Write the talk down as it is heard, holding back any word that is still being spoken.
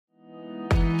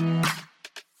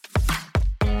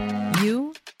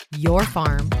your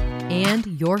farm, and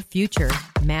your future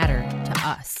matter to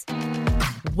us.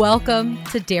 Welcome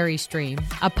to Dairy Stream,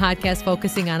 a podcast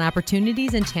focusing on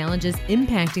opportunities and challenges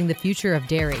impacting the future of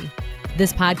dairy.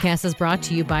 This podcast is brought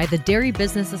to you by the Dairy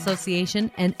Business Association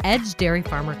and Edge Dairy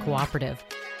Farmer Cooperative,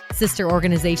 sister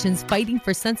organizations fighting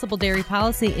for sensible dairy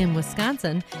policy in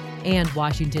Wisconsin and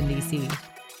Washington, D.C.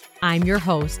 I'm your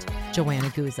host, Joanna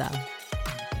Guza.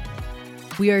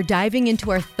 We are diving into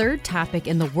our third topic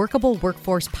in the Workable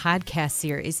Workforce podcast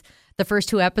series. The first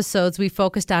two episodes, we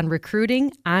focused on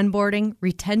recruiting, onboarding,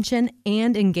 retention,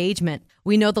 and engagement.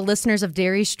 We know the listeners of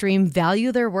Dairy Stream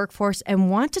value their workforce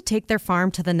and want to take their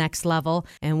farm to the next level,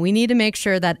 and we need to make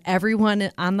sure that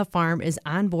everyone on the farm is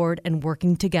on board and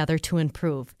working together to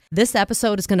improve. This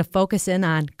episode is going to focus in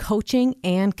on coaching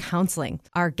and counseling.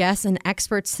 Our guest and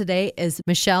experts today is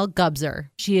Michelle Gubzer.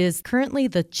 She is currently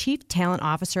the Chief Talent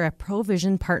Officer at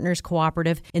Provision Partners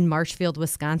Cooperative in Marshfield,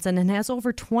 Wisconsin, and has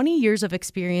over 20 years of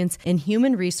experience in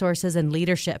human resources and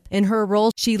leadership. In her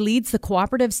role, she leads the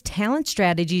cooperative's talent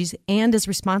strategies and is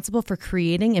responsible for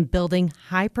creating and building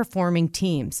high-performing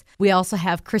teams. We also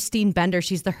have Christine Bender.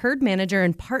 She's the herd manager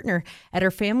and partner at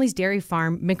her family's dairy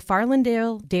farm,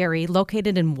 McFarlandale Dairy,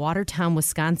 located in Watertown,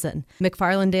 Wisconsin.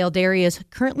 McFarlandale Dairy is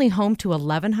currently home to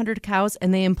 1,100 cows,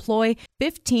 and they employ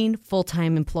 15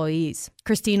 full-time employees.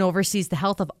 Christine oversees the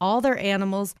health of all their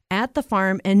animals at the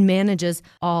farm and manages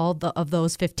all of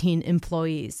those 15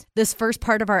 employees. This first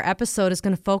part of our episode is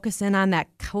going to focus in on that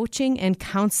coaching and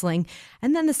counseling.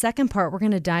 And then the second part, we're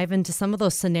going to dive into some of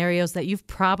those scenarios that you've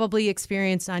probably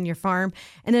experienced on your farm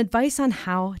and advice on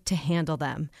how to handle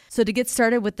them. So to get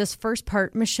started with this first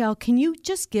part, Michelle, can you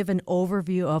just give an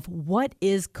overview of what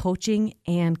is coaching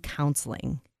and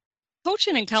counseling?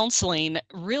 Coaching and counseling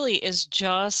really is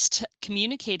just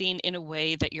communicating in a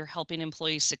way that you're helping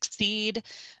employees succeed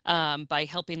by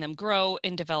helping them grow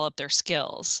and develop their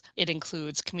skills. It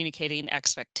includes communicating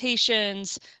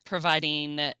expectations,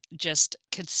 providing just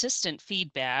consistent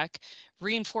feedback,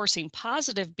 reinforcing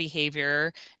positive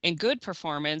behavior and good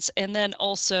performance, and then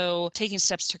also taking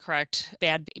steps to correct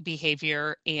bad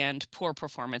behavior and poor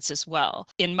performance as well.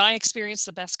 In my experience,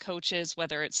 the best coaches,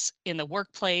 whether it's in the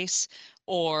workplace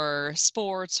or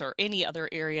sports or any other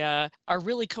area, are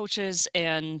really coaches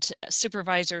and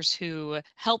supervisors who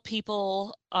help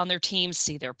people on their teams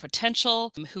see their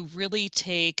potential, who really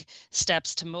take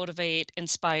steps to motivate,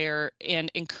 inspire, and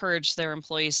encourage their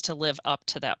employees to live up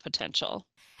to that potential.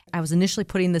 I was initially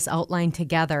putting this outline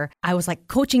together. I was like,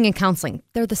 coaching and counseling,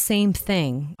 they're the same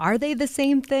thing. Are they the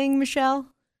same thing, Michelle?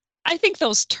 I think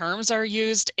those terms are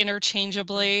used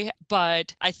interchangeably,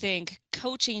 but I think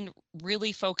coaching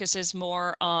really focuses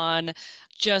more on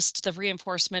just the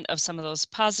reinforcement of some of those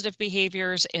positive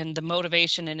behaviors and the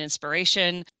motivation and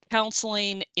inspiration.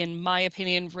 Counseling, in my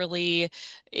opinion, really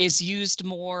is used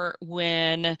more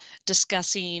when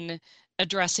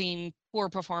addressing poor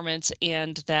performance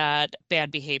and that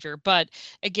bad behavior. But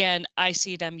again, I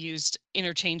see them used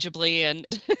interchangeably, and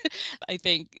I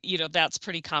think, that's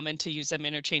pretty common to use them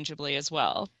interchangeably as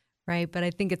well. Right, but I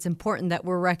think it's important that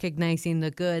we're recognizing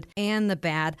the good and the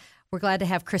bad. We're glad to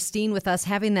have Christine with us,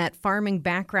 having that farming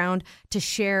background to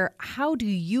share. How do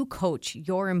you coach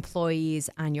your employees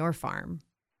on your farm?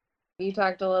 You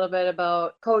talked a little bit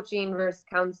about coaching versus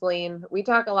counseling. We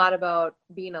talk a lot about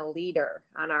being a leader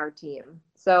on our team.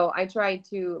 So I try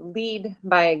to lead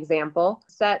by example,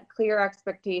 set clear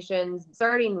expectations,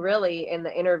 starting really in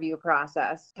the interview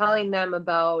process, telling them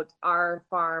about our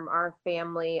farm, our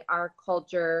family, our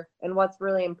culture, and what's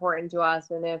really important to us,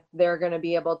 and if they're going to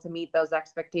be able to meet those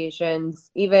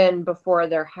expectations even before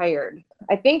they're hired.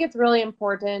 I think it's really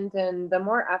important, and the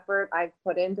more effort I've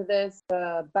put into this,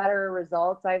 the better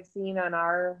results I've seen on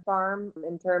our farm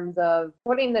in terms of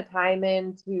putting the time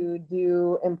in to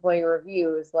do employee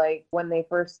reviews, like when they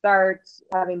first start,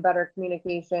 having better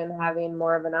communication, having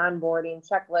more of an onboarding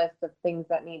checklist of things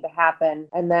that need to happen,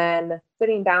 and then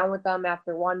sitting down with them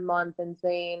after 1 month and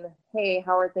saying, hey,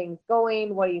 how are things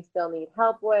going? What do you still need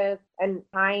help with? And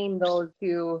tying those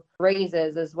to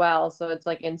raises as well. So it's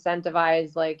like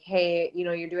incentivized, like, hey,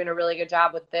 you're doing a really good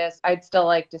job with this. I'd still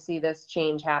like to see this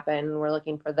change happen. We're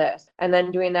looking for this. And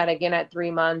then doing that again at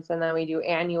 3 months. And then we do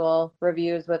annual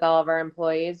reviews with all of our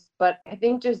employees. But I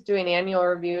think just doing annual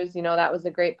reviews, that was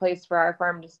a great place for our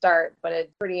farm to start, but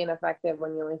it's pretty ineffective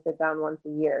when you only sit down once a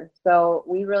year. So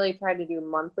we really try to do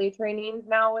monthly trainings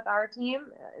now with our team.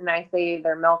 And I say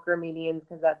they're milk room meetings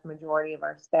because that's the majority of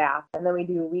our staff. And then we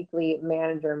do weekly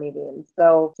manager meetings.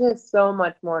 So just so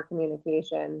much more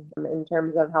communication in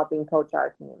terms of helping coach our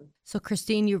team. So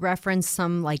Christine, you referenced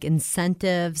some like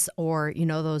incentives or,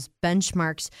 those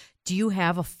benchmarks. Do you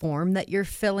have a form that you're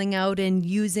filling out and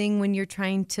using when you're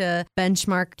trying to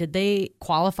benchmark? Did they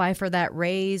qualify for that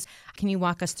raise? Can you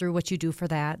walk us through what you do for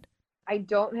that? I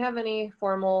don't have any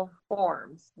formal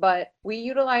forms, but we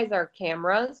utilize our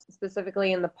cameras,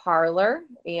 specifically in the parlor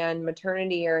and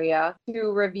maternity area,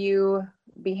 to review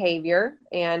behavior.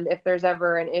 And if there's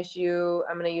ever an issue,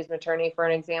 I'm going to use maternity for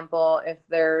an example. If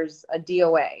there's a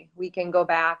DOA, we can go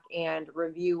back and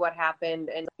review what happened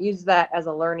and use that as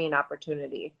a learning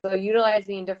opportunity. So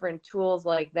utilizing different tools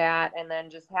like that, and then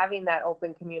just having that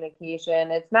open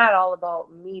communication. It's not all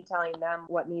about me telling them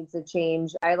what needs to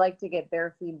change. I like to get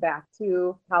their feedback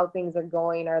too, how things are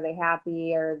going. Are they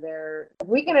happy? If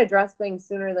we can address things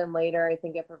sooner than later, I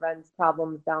think it prevents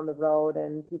problems down the road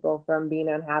and people from being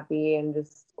unhappy and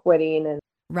just quitting.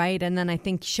 Right. And then I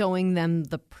think showing them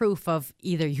the proof of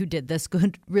either you did this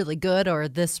good, really good, or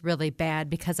this really bad,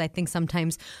 because I think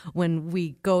sometimes when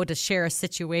we go to share a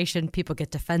situation, people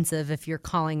get defensive if you're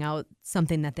calling out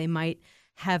something that they might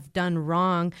have done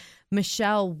wrong.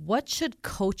 Michelle, what should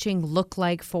coaching look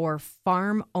like for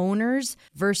farm owners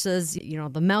versus,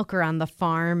 the milker on the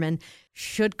farm? And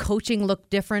should coaching look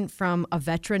different from a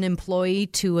veteran employee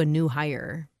to a new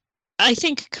hire? I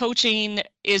think coaching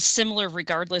is similar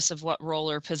regardless of what role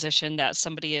or position that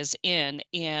somebody is in.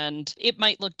 And it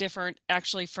might look different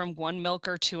actually from one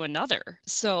milker to another.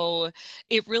 So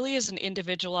it really is an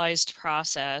individualized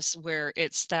process where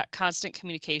it's that constant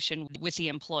communication with the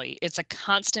employee. It's a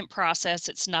constant process.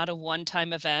 It's not a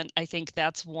one-time event. I think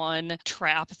that's one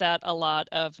trap that a lot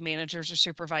of managers or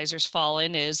supervisors fall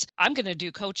in is, I'm going to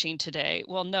do coaching today.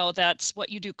 Well, no, that's what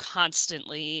you do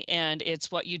constantly. And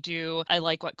it's what you do. I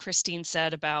like what Christine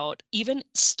said about even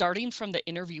starting from the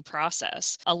interview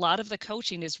process. A lot of the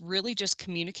coaching is really just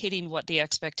communicating what the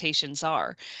expectations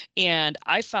are. And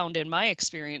I found in my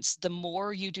experience, the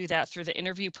more you do that through the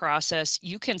interview process,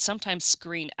 you can sometimes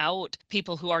screen out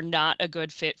people who are not a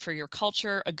good fit for your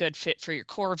culture, a good fit for your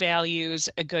core values,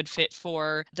 a good fit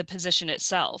for the position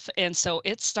itself. And so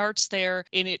it starts there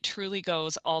and it truly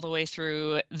goes all the way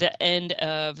through the end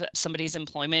of somebody's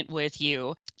employment with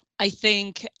you. I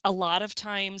think a lot of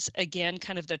times, again,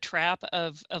 kind of the trap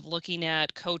of looking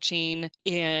at coaching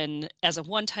as a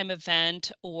one-time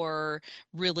event or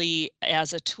really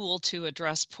as a tool to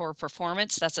address poor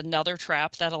performance. That's another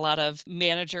trap that a lot of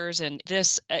managers, and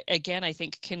this, again, I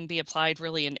think can be applied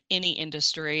really in any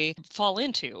industry, fall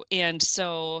into. And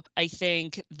so I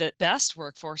think the best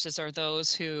workforces are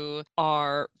those who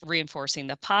are reinforcing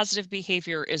the positive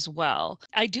behavior as well.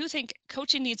 I do think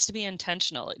coaching needs to be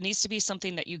intentional. It needs to be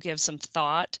something that you give some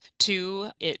thought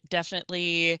to. It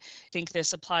definitely, I think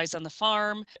this applies on the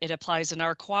farm. It applies in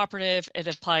our cooperative. It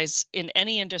applies in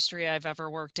any industry I've ever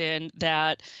worked in,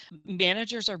 that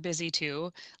managers are busy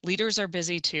too, leaders are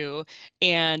busy too.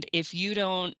 And if you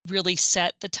don't really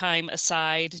set the time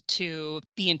aside to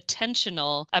be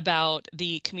intentional about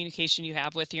the communication you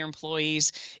have with your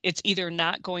employees, it's either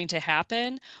not going to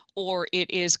happen or it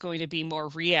is going to be more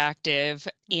reactive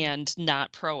and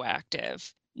not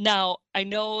proactive. Now, I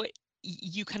know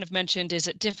you kind of mentioned, is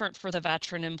it different for the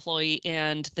veteran employee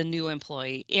and the new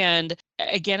employee? And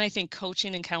again, I think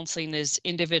coaching and counseling is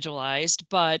individualized,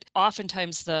 but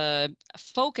oftentimes the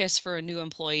focus for a new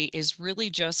employee is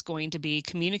really just going to be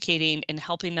communicating and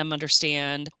helping them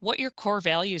understand what your core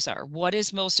values are. What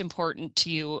is most important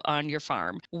to you on your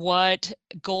farm? What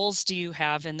goals do you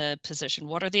have in the position?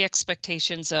 What are the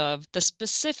expectations of the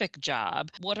specific job?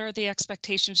 What are the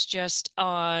expectations just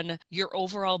on your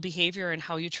overall behavior and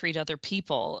how you treat other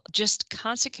people? Just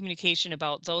constant communication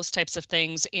about those types of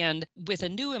things. And with a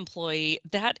new employee,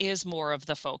 that is more of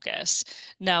the focus.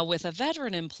 Now, with a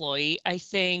veteran employee, I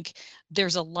think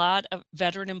there's a lot of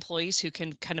veteran employees who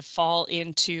can kind of fall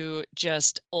into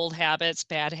just old habits,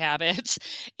 bad habits,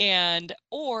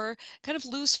 or kind of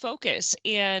lose focus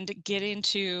and get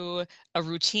into a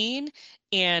routine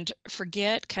and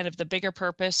forget kind of the bigger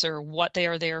purpose or what they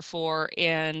are there for,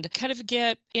 and kind of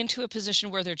get into a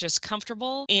position where they're just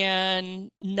comfortable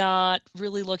and not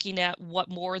really looking at what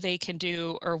more they can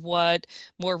do or what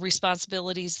more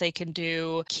responsibilities they can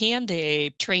do. Can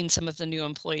they train some of the new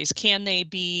employees? Can they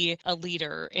be a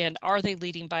leader? And are they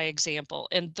leading by example?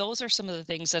 And those are some of the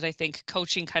things that I think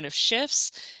coaching kind of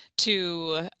shifts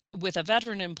to with a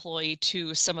veteran employee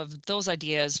to some of those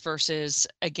ideas versus,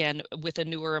 again, with a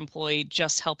newer employee,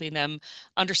 just helping them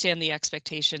understand the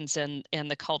expectations and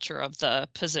the culture of the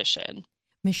position.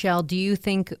 Michelle, do you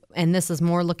think, and this is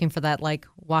more looking for that, like,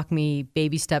 walk me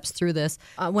baby steps through this,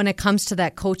 when it comes to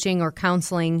that coaching or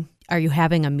counseling, are you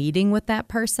having a meeting with that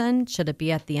person? Should it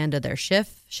be at the end of their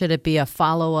shift? Should it be a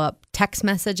follow-up text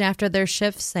message after their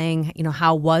shift saying,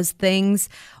 how was things?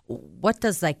 What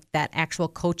does that actual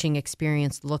coaching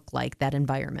experience look like, that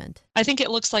environment? I think it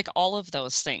looks like all of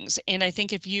those things. And I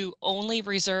think if you only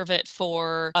reserve it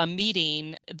for a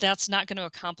meeting, that's not going to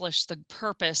accomplish the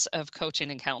purpose of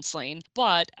coaching and counseling.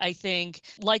 But I think,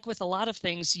 like with a lot of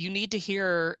things, you need to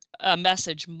hear a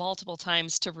message multiple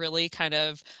times to really kind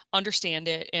of understand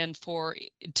it and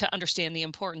to understand the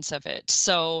importance of it.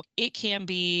 So it can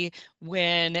be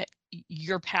when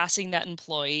you're passing that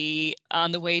employee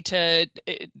on the way to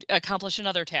accomplish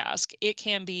another task. It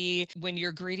can be when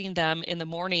you're greeting them in the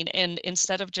morning, and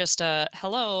instead of just a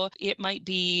hello, it might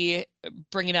be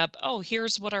bringing up, oh,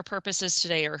 here's what our purpose is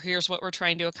today, or here's what we're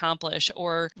trying to accomplish,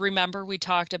 or remember we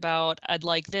talked about I'd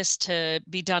like this to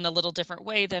be done a little different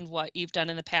way than what you've done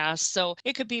in the past. So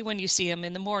it could be when you see them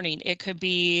in the morning. It could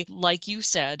be, like you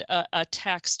said, a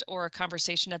text or a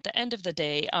conversation at the end of the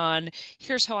day on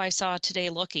here's how I saw today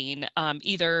looking,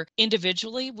 either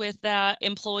individually with that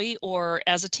employee or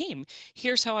as a team.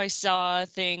 Here's how I saw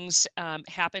things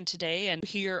happen today, and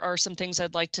here are some things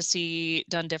I'd like to see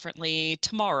done differently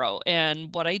tomorrow.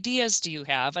 And what ideas do you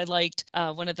have? I liked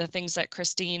one of the things that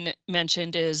Christine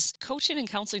mentioned is coaching and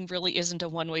counseling really isn't a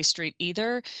one-way street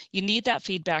either. You need that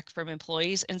feedback from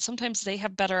employees, and sometimes they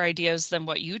have better ideas than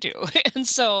what you do. And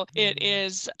so it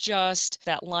is just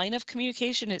that line of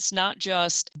communication. It's not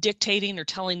just dictating or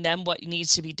telling them what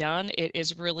needs to be done. It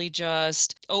is really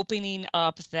just opening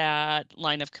up that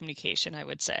line of communication, I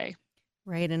would say.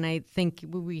 Right. And I think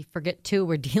we forget too,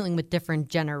 we're dealing with different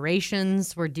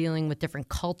generations. We're dealing with different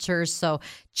cultures. So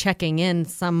checking in,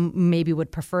 some maybe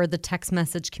would prefer the text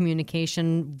message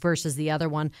communication versus the other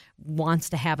one wants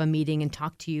to have a meeting and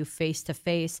talk to you face to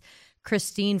face.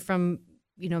 Christine, from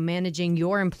managing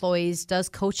your employees, does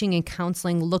coaching and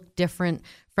counseling look different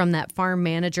from that farm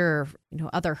manager or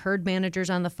other herd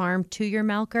managers on the farm to your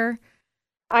milker?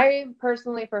 I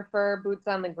personally prefer boots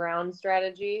on the ground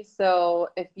strategy. So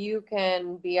if you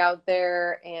can be out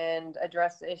there and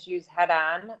address issues head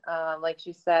on, like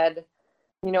she said,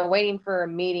 waiting for a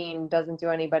meeting doesn't do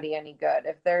anybody any good.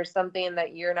 If there's something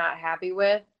that you're not happy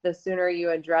with, the sooner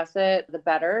you address it, the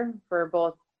better for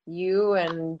both you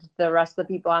and the rest of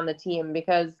the people on the team,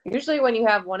 because usually when you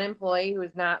have one employee who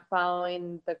is not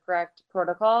following the correct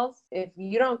protocols, if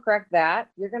you don't correct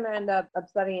that, you're going to end up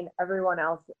upsetting everyone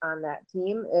else on that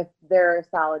team if they're a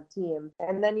solid team.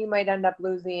 And then you might end up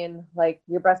losing like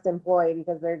your best employee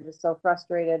because they're just so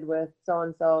frustrated with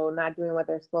so-and-so not doing what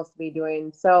they're supposed to be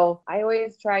doing. So I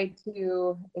always try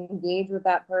to engage with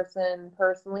that person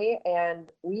personally. And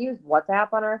we use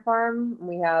WhatsApp on our farm.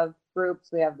 We have groups.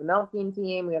 We have the milking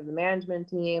team, we have the management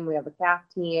team, we have the calf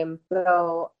team.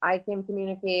 So I can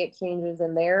communicate changes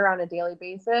in there on a daily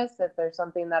basis if there's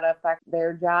something that affects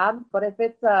their job. But if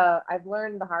it's I've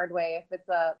learned the hard way, if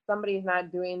it's somebody's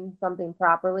not doing something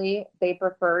properly, they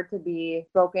prefer to be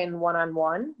spoken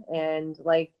one-on-one. And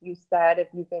like you said, if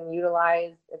you can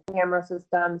utilize a camera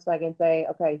system so I can say,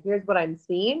 okay, here's what I'm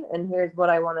seeing and here's what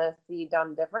I want to see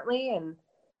done differently. And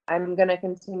I'm going to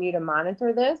continue to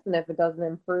monitor this. And if it doesn't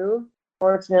improve,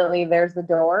 fortunately, there's the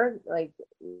door. Like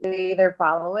they either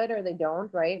follow it or they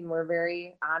don't, right? And we're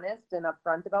very honest and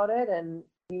upfront about it. And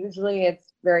usually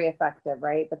it's very effective,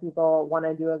 right? The people want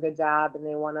to do a good job and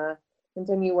they want to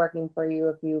continue working for you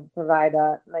if you provide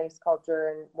a nice culture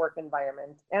and work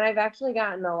environment. And I've actually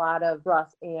gotten a lot of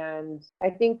trust, and I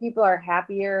think people are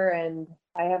happier and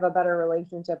I have a better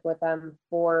relationship with them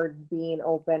for being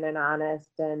open and honest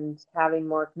and having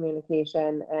more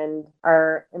communication. And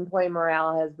our employee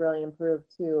morale has really improved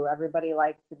too. Everybody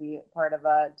likes to be part of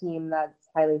a team that's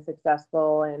highly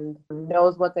successful and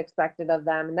knows what's expected of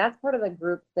them. And that's part of the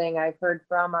group thing I've heard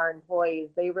from our employees.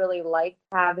 They really like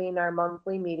having our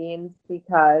monthly meetings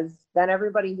because then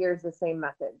everybody hears the same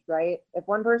message, right? If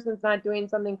one person's not doing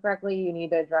something correctly, you need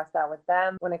to address that with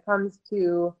them. When it comes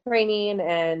to training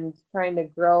and trying to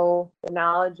grow the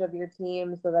knowledge of your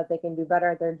team so that they can do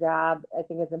better at their job, I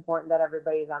think it's important that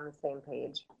everybody's on the same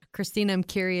page. Christine, I'm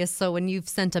curious. So when you've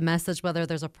sent a message, whether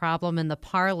there's a problem in the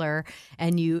parlor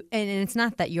and it's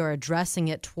not that you're addressing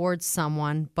it towards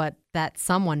someone, but that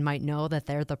someone might know that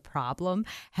they're the problem.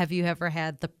 Have you ever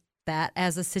had the that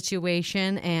as a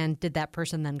situation, and did that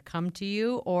person then come to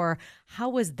you, or how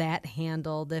was that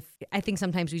handled? If I think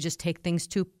sometimes we just take things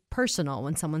too personal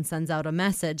when someone sends out a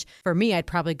message. For me, I'd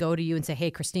probably go to you and say,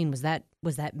 "Hey, Christine, was that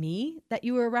me that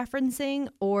you were referencing?"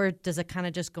 Or does it kind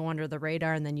of just go under the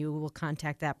radar and then you will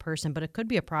contact that person? But it could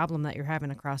be a problem that you're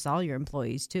having across all your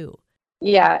employees too.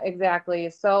 Yeah, exactly.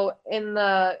 So in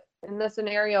the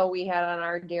scenario we had on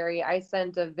our dairy, I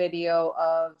sent a video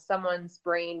of someone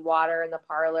spraying water in the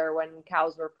parlor when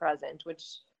cows were present, which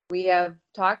we have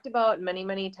talked about many,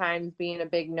 many times being a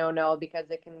big no-no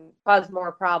because it can cause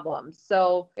more problems.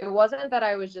 So it wasn't that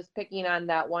I was just picking on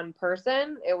that one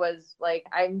person. It was like,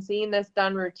 I'm seeing this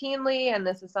done routinely, and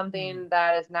this is something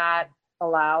that is not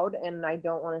allowed, and I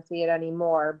don't want to see it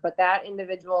anymore. But that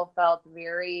individual felt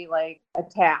very like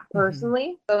attacked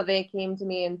personally. So they came to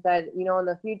me and said, in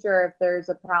the future, if there's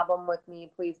a problem with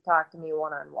me, please talk to me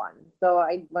one-on-one. So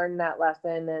I learned that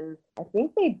lesson, and I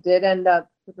think they did end up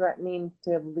threatening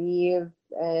to leave,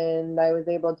 and I was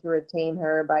able to retain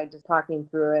her by just talking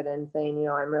through it and saying,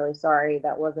 I'm really sorry,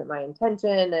 that wasn't my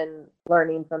intention, and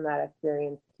learning from that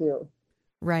experience too.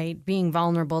 Right. Being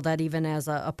vulnerable, that even as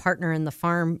a partner in the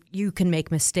farm, you can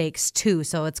make mistakes too.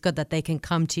 So it's good that they can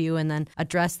come to you and then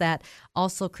address that.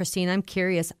 Also, Christine, I'm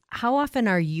curious, how often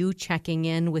are you checking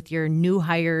in with your new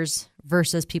hires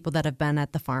versus people that have been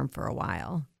at the farm for a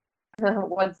while?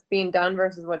 What's being done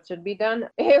versus what should be done.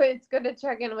 It's good to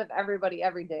check in with everybody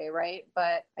every day, right?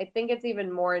 But I think it's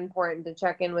even more important to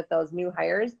check in with those new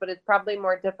hires, but it's probably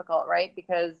more difficult, right?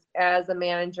 Because as a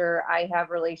manager, I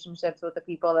have relationships with the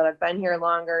people that have been here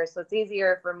longer. So it's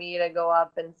easier for me to go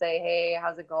up and say, "Hey,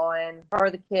 how's it going? How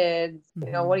are the kids?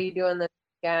 What are you doing this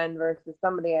weekend?" versus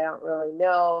somebody I don't really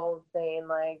know saying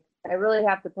like, I really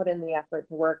have to put in the effort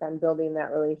to work on building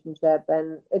that relationship.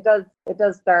 And it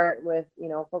does start with,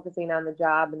 focusing on the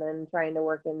job and then trying to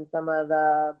work in some of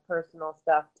the personal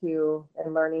stuff too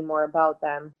and learning more about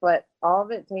them. But all of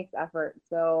it takes effort.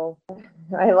 So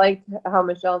I liked how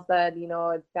Michelle said,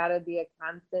 it's got to be a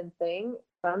constant thing.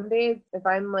 Some days, if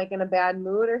I'm like in a bad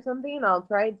mood or something, I'll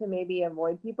try to maybe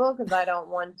avoid people because I don't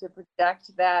want to project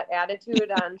that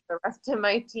attitude on the rest of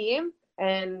my team.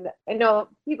 And I know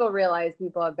people realize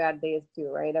people have bad days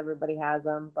too, right? Everybody has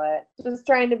them, but just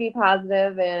trying to be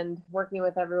positive and working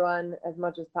with everyone as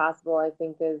much as possible, I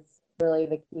think is really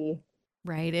the key.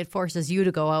 Right. It forces you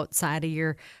to go outside of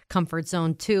your comfort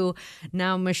zone too.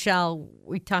 Now, Michelle,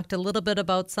 we talked a little bit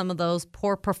about some of those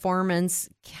poor performance.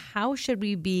 How should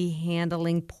we be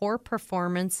handling poor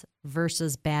performance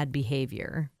versus bad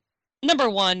behavior?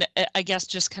 Number one, I guess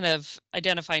just kind of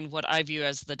identifying what I view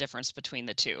as the difference between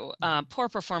the two. Poor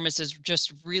performance is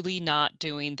just really not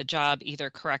doing the job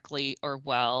either correctly or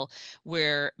well,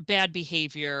 where bad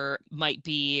behavior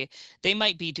they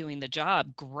might be doing the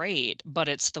job great, but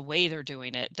it's the way they're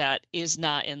doing it that is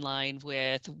not in line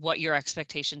with what your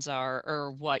expectations are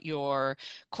or what your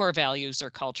core values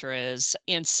or culture is.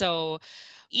 And so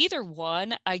either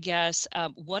one, I guess,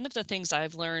 one of the things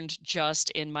I've learned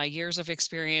just in my years of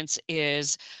experience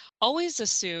is always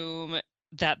assume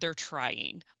that they're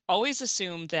trying. Always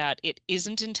assume that it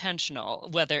isn't intentional,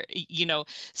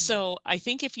 so I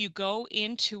think if you go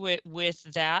into it with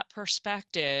that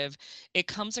perspective, it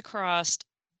comes across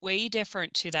way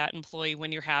different to that employee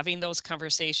when you're having those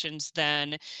conversations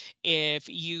than if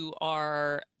you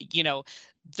are,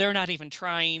 they're not even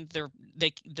trying,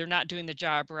 they're not doing the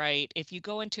job right. If you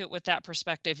go into it with that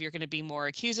perspective, you're going to be more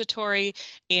accusatory.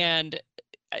 And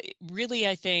really,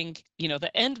 I think,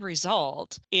 the end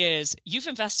result is you've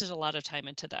invested a lot of time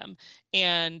into them.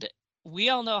 And we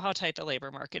all know how tight the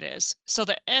labor market is. So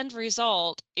the end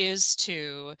result is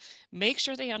to make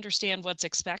sure they understand what's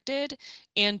expected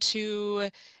and to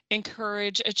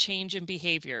encourage a change in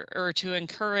behavior or to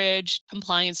encourage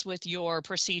compliance with your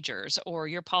procedures or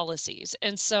your policies.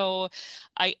 And so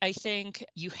I think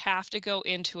you have to go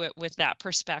into it with that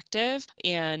perspective.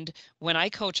 And when I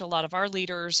coach a lot of our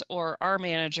leaders or our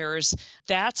managers,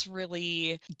 that's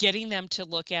really getting them to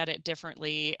look at it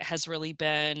differently has really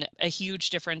been a huge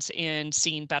difference in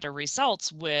seeing better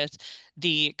results with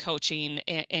the coaching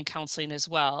and counseling as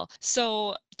well.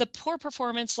 So the poor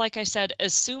performance, like I said,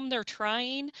 assume they're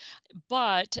trying,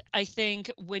 but I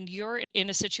think when you're in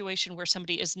a situation where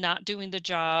somebody is not doing the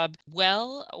job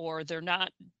well or they're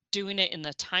not doing it in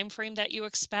the time frame that you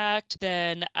expect,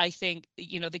 then I think,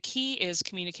 the key is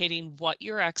communicating what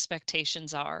your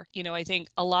expectations are. I think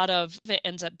a lot of it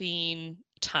ends up being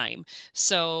time.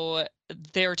 So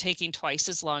they're taking twice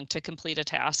as long to complete a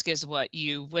task as what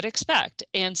you would expect.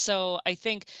 And so I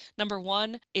think number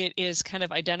one, it is kind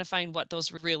of identifying what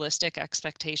those realistic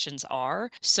expectations are.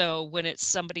 So when it's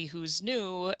somebody who's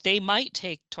new, they might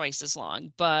take twice as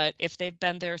long, but if they've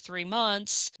been there 3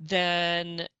 months,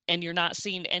 then and you're not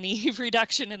seeing any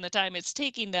reduction in the time it's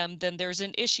taking them, then there's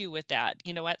an issue with that.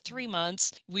 At 3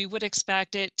 months, we would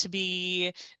expect it to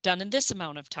be done in this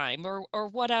amount of time or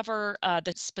whatever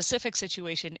the specific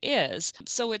situation is.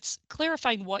 So it's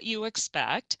clarifying what you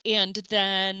expect and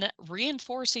then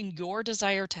reinforcing your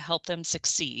desire to help them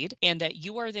succeed and that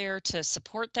you are there to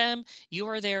support them. You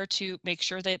are there to make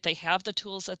sure that they have the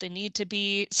tools that they need to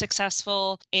be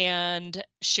successful and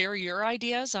share your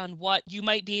ideas on what you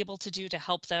might be able to do to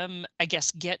help them, I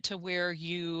guess, get to where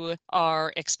you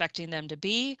are expecting them to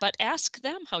be, but ask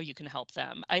them how you can help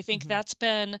them. I think that's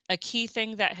been a key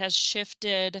thing that has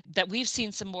shifted, that we've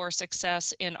seen some more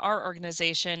success in our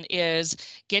organization is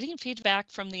getting feedback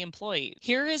from the employee.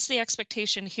 Here is the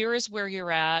expectation. Here is where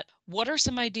you're at. What are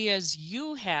some ideas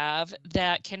you have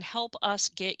that can help us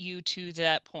get you to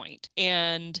that point?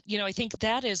 And, I think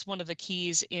that is one of the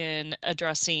keys in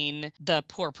addressing the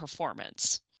poor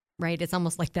performance. Right. It's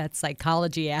almost like that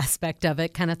psychology aspect of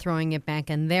it, kind of throwing it back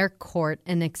in their court.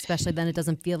 And especially then it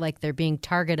doesn't feel like they're being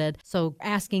targeted. So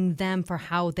asking them for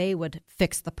how they would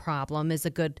fix the problem is a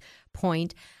good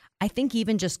point. I think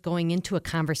even just going into a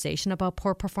conversation about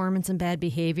poor performance and bad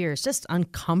behavior is just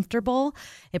uncomfortable.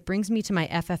 It brings me to my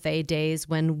FFA days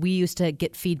when we used to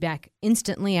get feedback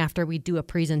instantly after we do a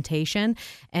presentation.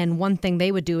 And one thing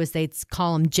they would do is they'd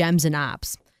call them gems and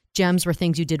ops. Gems were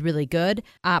things you did really good.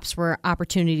 Ops were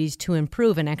opportunities to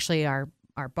improve. And actually our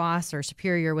boss or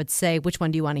superior would say, which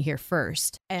one do you want to hear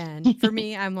first? And for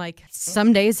me, I'm like,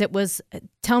 some days it was,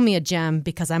 tell me a gem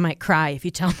because I might cry if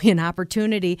you tell me an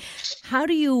opportunity. How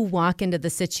do you walk into the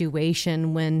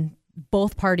situation when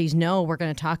both parties know we're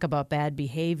going to talk about bad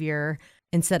behavior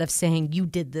instead of saying you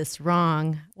did this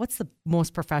wrong? What's the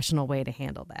most professional way to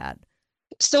handle that?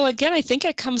 So again, I think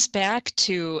it comes back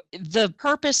to the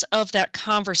purpose of that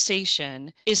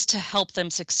conversation is to help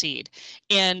them succeed.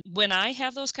 And when I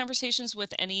have those conversations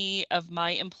with any of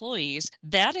my employees,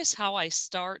 that is how I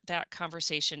start that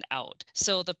conversation out.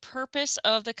 So the purpose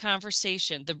of the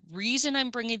conversation, the reason I'm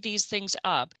bringing these things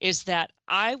up is that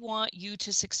I want you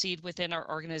to succeed within our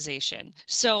organization.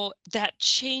 So that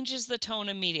changes the tone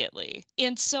immediately.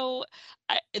 And so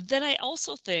then I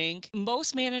also think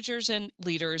most managers and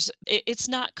leaders, it's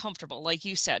not comfortable, like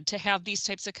you said, to have these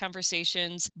types of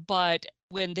conversations. But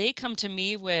when they come to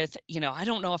me with, I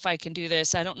don't know if I can do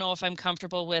this, I don't know if I'm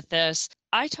comfortable with this,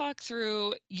 I talk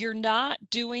through, you're not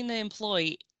doing the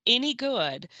employee any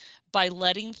good by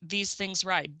letting these things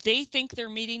ride. They think they're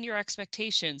meeting your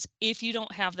expectations if you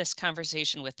don't have this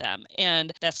conversation with them.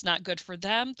 And that's not good for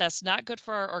them. That's not good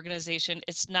for our organization.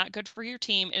 It's not good for your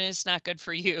team, and it's not good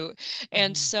for you.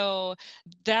 And so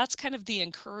that's kind of the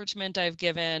encouragement I've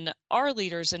given our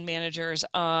leaders and managers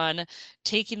on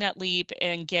taking that leap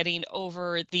and getting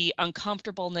over the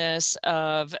uncomfortableness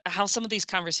of how some of these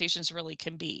conversations really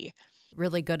can be.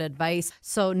 Really good advice.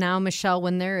 So now, Michelle,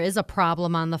 when there is a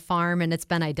problem on the farm and it's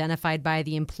been identified by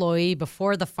the employee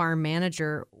before the farm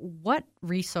manager, what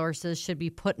resources should be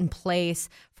put in place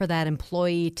for that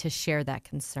employee to share that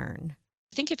concern?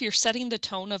 I think if you're setting the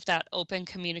tone of that open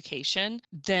communication,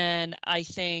 then I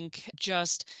think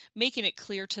just making it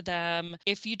clear to them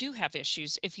if you do have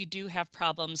issues, if you do have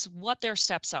problems, what their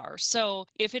steps are. So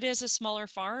if it is a smaller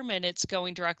farm and it's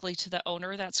going directly to the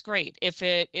owner, that's great. If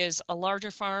it is a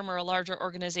larger farm or a larger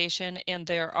organization and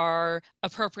there are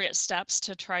appropriate steps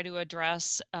to try to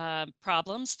address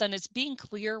problems, then it's being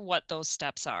clear what those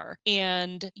steps are.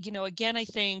 And, again, I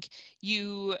think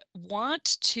you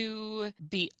want to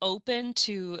be open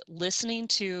to listening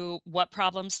to what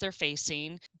problems they're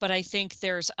facing, but I think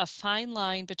there's a fine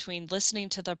line between listening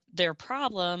to their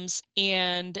problems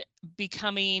and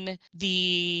becoming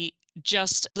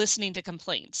just listening to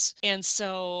complaints. And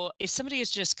so if somebody is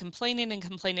just complaining and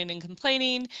complaining and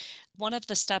complaining, one of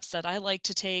the steps that I like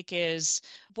to take is,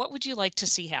 what would you like to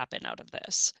see happen out of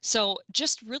this? So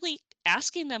just really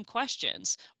asking them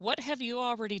questions. What have you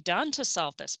already done to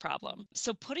solve this problem?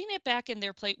 So putting it back in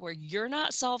their plate where you're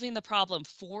not solving the problem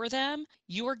for them,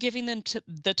 you are giving them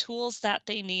the tools that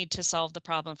they need to solve the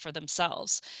problem for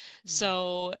themselves.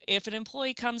 So if an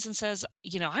employee comes and says,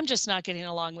 I'm just not getting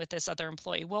along with this other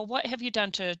employee, well, what have you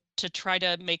done to try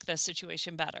to make the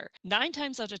situation better? 9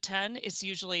 times out of 10, it's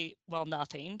usually, well,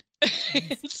 nothing.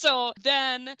 So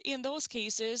then in those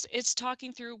cases, it's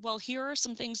talking through, well, here are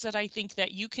some things that I think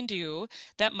that you can do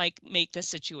that might make the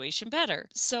situation better.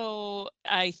 So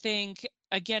I think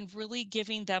again, really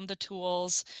giving them the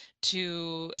tools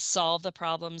to solve the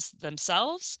problems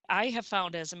themselves. I have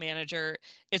found as a manager,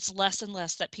 it's less and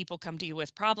less that people come to you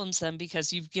with problems then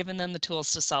because you've given them the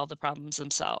tools to solve the problems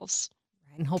themselves.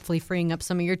 And hopefully freeing up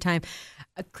some of your time.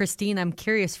 Christine, I'm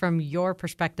curious from your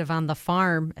perspective on the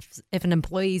farm, if an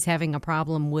employee is having a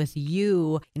problem with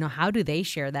you, how do they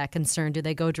share that concern? Do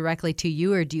they go directly to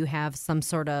you, or do you have some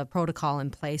sort of protocol in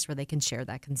place where they can share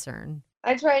that concern?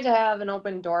 I try to have an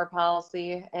open door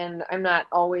policy, and I'm not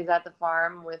always at the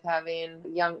farm with having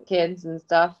young kids and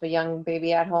stuff, a young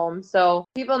baby at home. So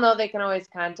people know they can always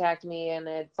contact me, and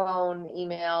it's phone,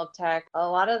 email, text. A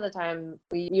lot of the time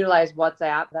we utilize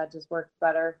WhatsApp. That just works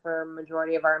better for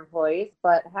majority of our employees.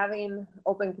 But having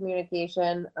open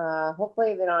communication,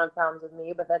 hopefully they don't have problems with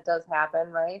me, but that does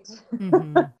happen, right?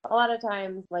 Mm-hmm. A lot of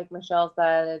times, like Michelle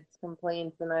said, it's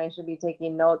complaints, and I should be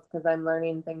taking notes because I'm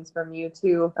learning things from you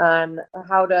too on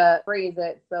how to phrase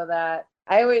it, so that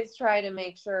I always try to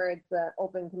make sure it's an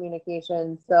open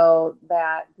communication so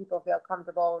that people feel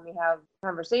comfortable when we have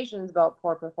conversations about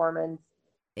poor performance.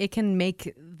 It can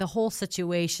make the whole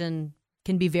situation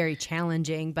can be very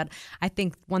challenging, but I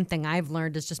think one thing I've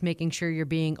learned is just making sure you're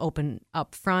being open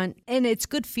up front. And it's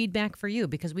good feedback for you,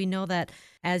 because we know that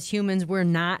as humans, we're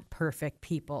not perfect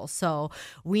people. So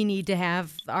we need to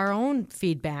have our own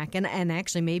feedback. And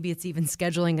actually, maybe it's even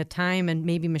scheduling a time, and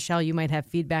maybe Michelle, you might have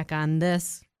feedback on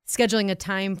this. Scheduling a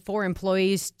time for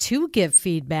employees to give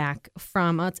feedback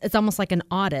from us. It's almost like an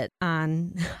audit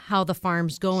on how the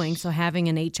farm's going. So having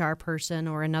an HR person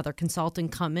or another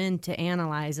consultant come in to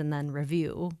analyze and then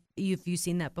review. Have you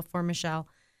seen that before, Michelle?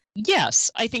 Yes,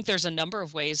 I think there's a number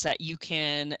of ways that you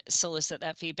can solicit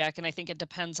that feedback, and I think it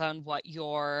depends on what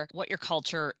your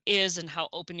culture is and how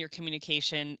open your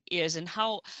communication is, and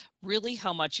how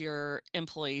much your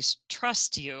employees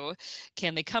trust you.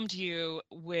 Can they come to you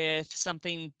with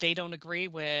something they don't agree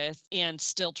with and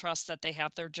still trust that they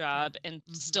have their job, and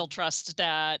still trust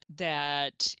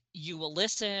that you will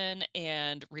listen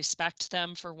and respect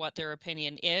them for what their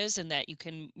opinion is, and that you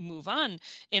can move on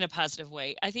in a positive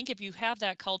way? I think if you have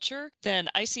that culture, then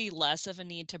I see less of a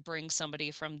need to bring somebody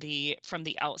from the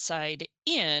outside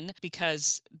in,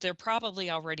 because they're probably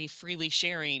already freely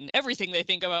sharing everything they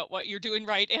think about what you're doing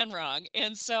right and wrong.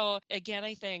 And so again,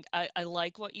 I think I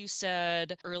like what you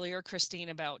said earlier, Christine,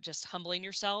 about just humbling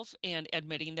yourself and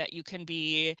admitting that you can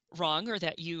be wrong, or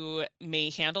that you may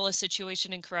handle a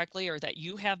situation incorrectly, or that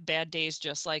you have bad days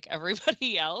just like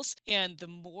everybody else. And the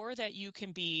more that you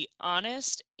can be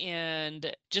honest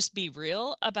and just be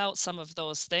real about some of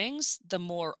those things, the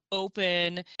more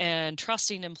open and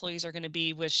trusting employees are going to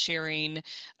be with sharing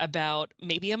about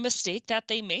maybe a mistake that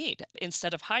they made.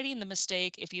 Instead of hiding the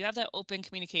mistake, if you have that open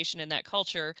communication in that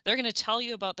culture, they're going to tell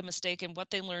you about the mistake and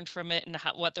what they learned from it, and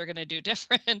what they're going to do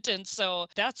different. And so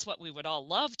that's what we would all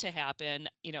love to happen.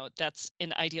 That's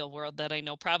an ideal world that I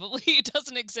know probably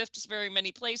doesn't exist very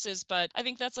many places, but I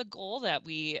think that's a goal that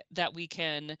we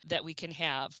can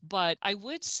have. But I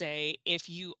would say, if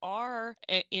you are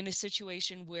in a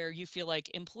situation where you feel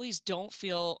like employees don't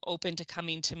feel open to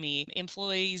coming to me,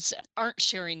 employees aren't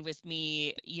sharing with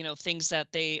me, things that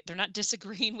they're not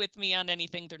disagreeing with me on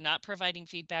anything, they're not providing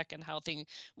feedback on how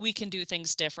we can do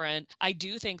things different, I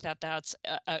do think that that's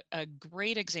a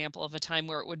great example of a time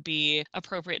where it would be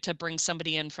appropriate to bring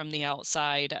somebody in from the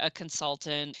outside, a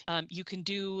consultant. You can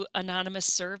do anonymous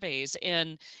surveys,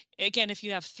 and again, if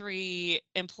you have 3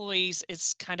 employees,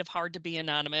 it's kind of hard to be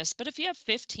anonymous, but if you have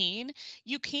 15,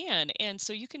 you can. And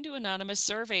so you can do anonymous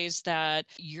surveys that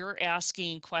you're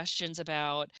asking questions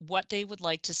about what they would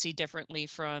like to see differently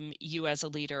from you as a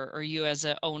leader, or you as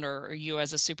an owner, or you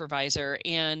as a supervisor.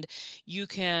 And you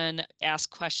can ask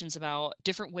questions about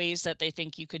different ways that they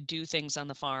think you could do things on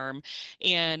the farm.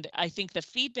 And I think the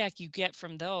feedback you get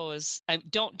from those,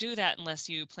 don't do that unless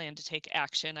you plan to take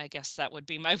action. I guess that would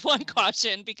be my one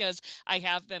caution, because I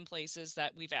have been places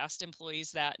that we've asked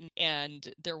employees that,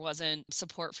 and there wasn't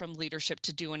support from leadership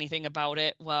to do anything about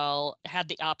it. Well, had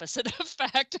the opposite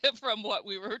effect from what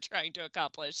we were trying to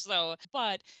accomplish. So,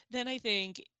 but then I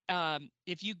think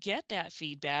if you get that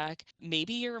feedback,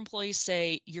 maybe your employees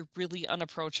say you're really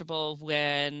unapproachable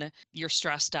when you're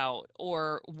stressed out,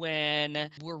 or when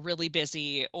we're really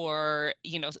busy, or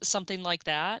something like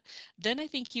that. Then I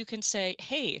think you can say,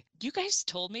 hey, you guys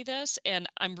told me this, and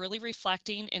I'm really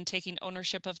reflecting and taking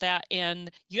ownership of that, and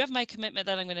you have my commitment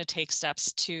that I'm going to take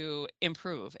steps to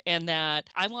improve, and that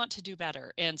I want to do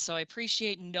better. And so I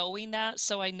appreciate knowing that,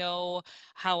 so I know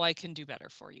how I can do better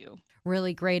for you.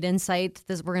 Really great insight.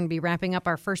 We're going to be wrapping up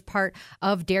our first part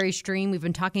of Dairy Stream. We've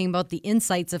been talking about the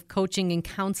insights of coaching and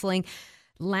counseling.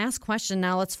 Last question.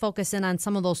 Now let's focus in on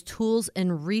some of those tools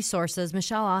and resources.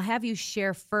 Michelle, I'll have you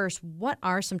share first. What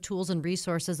are some tools and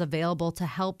resources available to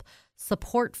help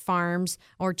support farms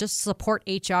or just support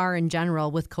HR in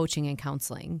general with coaching and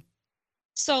counseling?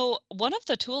 So one of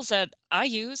the tools that I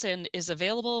use and is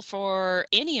available for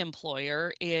any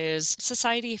employer is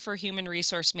Society for Human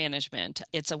Resource Management.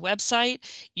 It's a website.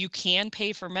 You can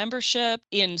pay for membership.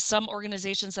 In some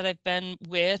organizations that I've been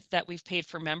with that we've paid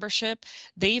for membership,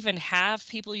 they even have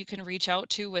people you can reach out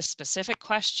to with specific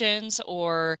questions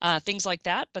or things like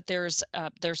that. But there's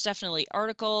definitely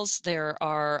articles. There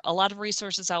are a lot of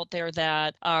resources out there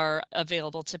that are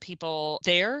available to people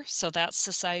there. So that's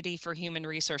Society for Human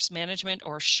Resource Management,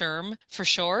 or SHRM for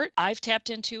short. I've tapped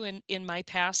into in my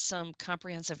past, some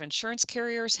comprehensive insurance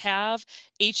carriers have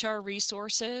HR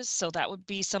resources. So that would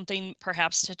be something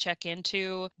perhaps to check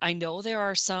into. I know there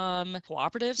are some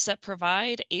cooperatives that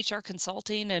provide HR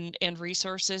consulting and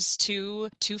resources to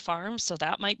farms. So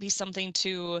that might be something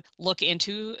to look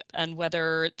into, and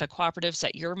whether the cooperatives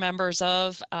that you're members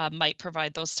of might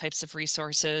provide those types of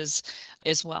resources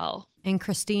as well. And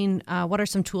Christine, what are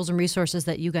some tools and resources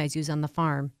that you guys use on the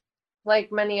farm?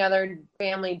 Like many other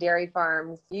family dairy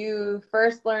farms, you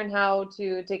first learn how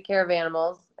to take care of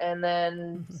animals. And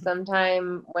then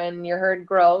sometime when your herd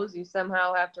grows, you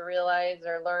somehow have to realize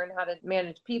or learn how to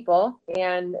manage people.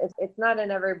 And it's not in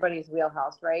everybody's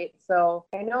wheelhouse, right? So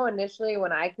I know initially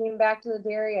when I came back to the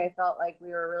dairy, I felt like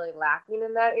we were really lacking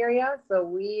in that area. So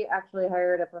we actually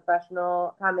hired a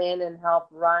professional come in and help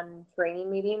run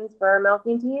training meetings for our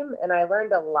milking team. And I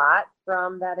learned a lot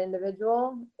from that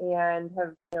individual, and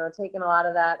have taken a lot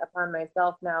of that upon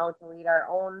myself now to lead our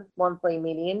own monthly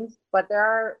meetings. But there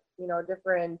are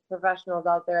different professionals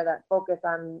out there that focus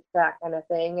on that kind of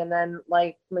thing. And then,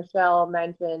 like Michelle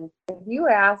mentioned, if you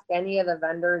ask any of the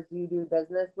vendors you do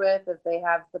business with if they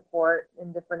have support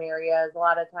in different areas, a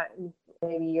lot of times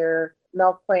maybe your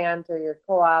milk plant or your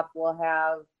co-op will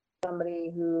have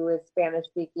somebody who is Spanish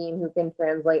speaking who can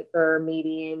translate for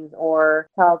meetings or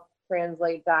help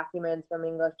translate documents from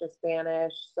English to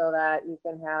Spanish so that you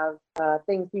can have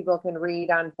things people can read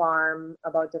on farm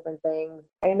about different things.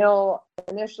 I know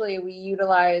initially we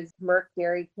utilized Merck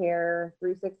Dairy Care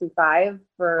 365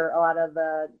 for a lot of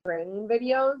the training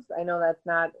videos. I know that's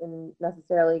not in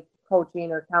necessarily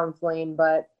coaching or counseling,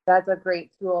 but that's a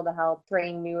great tool to help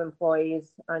train new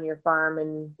employees on your farm.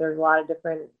 And there's a lot of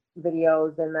different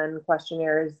videos and then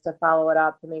questionnaires to follow it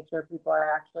up to make sure people are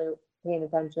actually paying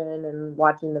attention and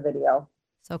watching the video.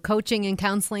 So coaching and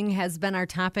counseling has been our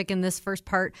topic in this first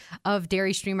part of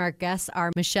Dairy Stream. Our guests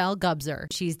are Michelle Gubzer.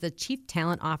 She's the Chief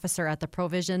Talent Officer at the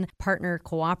Provision Partner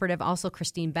Cooperative. Also,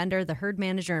 Christine Bender, the Herd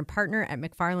Manager and Partner at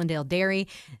McFarlandale Dairy.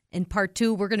 In part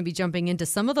two, we're going to be jumping into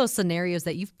some of those scenarios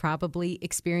that you've probably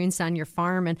experienced on your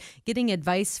farm and getting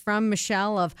advice from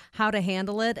Michelle of how to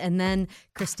handle it, and then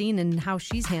Christine and how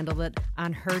she's handled it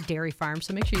on her dairy farm.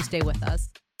 So make sure you stay with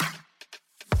us.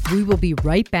 We will be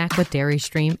right back with Dairy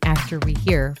Stream after we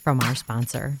hear from our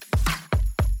sponsor.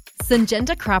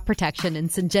 Syngenta Crop Protection and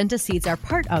Syngenta Seeds are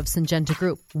part of Syngenta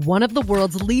Group, one of the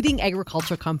world's leading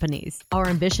agriculture companies. Our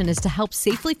ambition is to help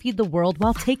safely feed the world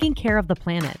while taking care of the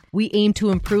planet. We aim to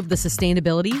improve the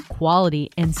sustainability, quality,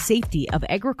 and safety of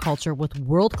agriculture with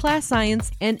world-class science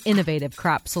and innovative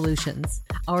crop solutions.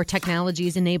 Our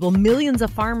technologies enable millions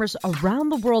of farmers around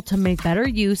the world to make better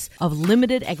use of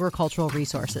limited agricultural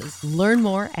resources. Learn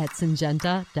more at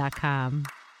syngenta.com.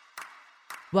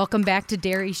 Welcome back to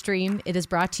Dairy Stream. It is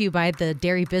brought to you by the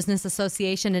Dairy Business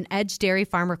Association and Edge Dairy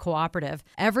Farmer Cooperative.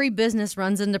 Every business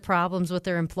runs into problems with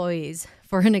their employees.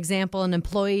 For an example, an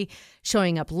employee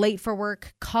showing up late for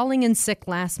work, calling in sick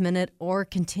last minute, or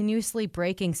continuously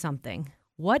breaking something.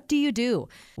 What do you do?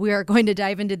 We are going to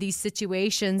dive into these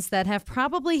situations that have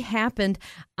probably happened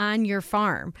on your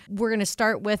farm. We're going to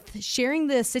start with sharing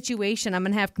the situation. I'm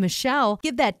going to have Michelle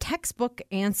give that textbook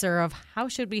answer of how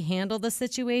should we handle the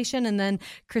situation, and then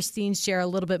Christine share a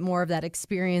little bit more of that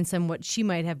experience and what she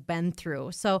might have been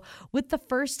through. So with the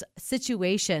first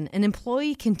situation, an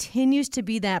employee continues to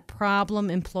be that problem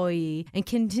employee and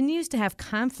continues to have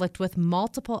conflict with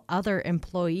multiple other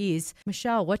employees.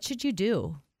 Michelle, what should you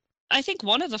do? I think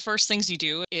one of the first things you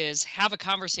do is have a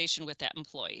conversation with that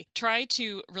employee. Try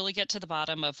to really get to the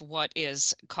bottom of what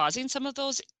is causing some of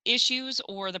those issues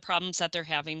or the problems that they're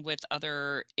having with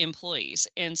other employees.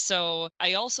 And so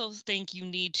I also think you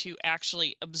need to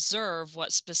actually observe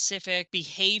what specific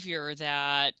behavior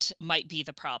that might be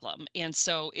the problem. And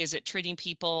so is it treating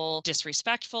people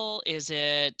disrespectful? Is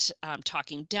it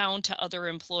talking down to other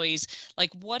employees?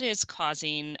 Like, what is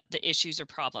causing the issues or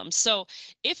problems? So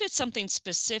if it's something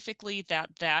specifically specifically that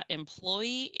that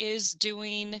employee is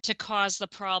doing to cause the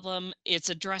problem. It's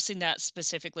addressing that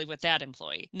specifically with that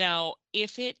employee. Now,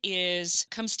 if it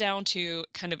comes down to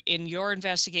kind of in your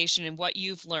investigation and what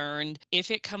you've learned,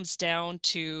 if it comes down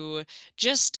to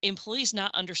just employees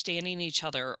not understanding each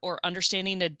other or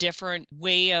understanding a different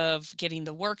way of getting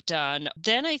the work done,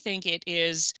 then I think it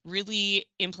is really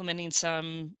implementing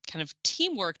some kind of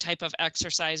teamwork type of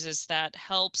exercises that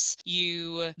helps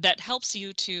you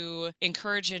to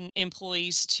encourage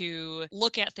employees to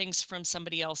look at things from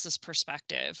somebody else's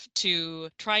perspective, to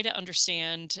try to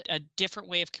understand a different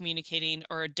way of communicating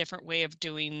or a different way of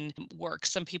doing work.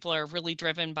 Some people are really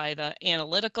driven by the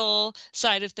analytical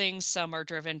side of things, some are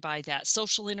driven by that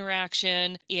social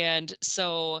interaction. And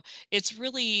so it's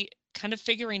really kind of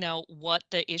figuring out what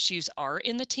the issues are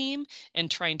in the team and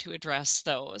trying to address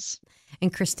those.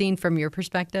 And Christine, from your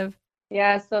perspective?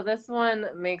 Yeah, so this one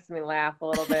makes me laugh a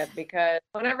little bit because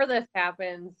whenever this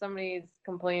happens, somebody's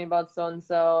complaining about so and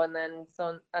so, and then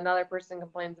another person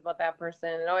complains about that person.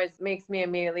 It always makes me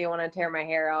immediately want to tear my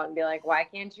hair out and be like, why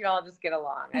can't you all just get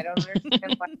along? I don't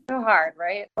understand why it's so hard,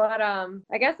 right? But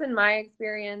I guess in my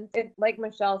experience, it's like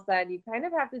Michelle said, you kind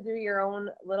of have to do your own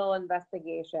little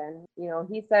investigation. You know,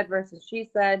 he said versus she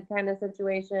said kind of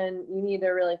situation. You need to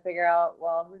really figure out,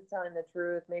 well, who's telling the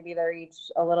truth? Maybe they're each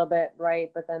a little bit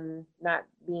right, but then not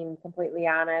being completely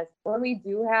honest. When we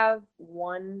do have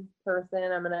one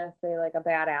person, I'm going to say like a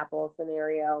bad apple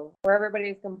scenario where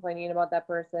everybody's complaining about that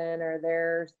person or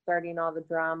they're starting all the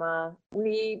drama,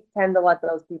 we tend to let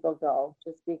those people go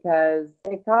just because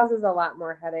it causes a lot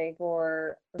more headache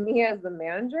for me as the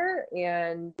manager.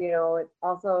 And, you know, it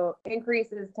also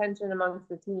increases tension amongst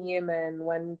the team. And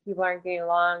when people aren't getting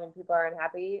along and people are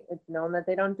unhappy, it's known that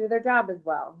they don't do their job as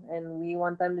well. And we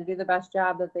want them to do the best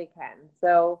job that they can.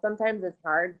 So sometimes it's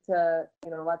hard to,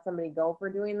 you know, let somebody go for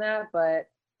doing that. But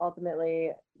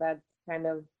ultimately, that's kind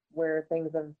of where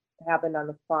things have happened on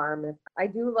the farm. I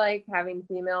do like having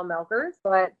female milkers,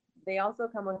 but they also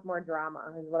come with more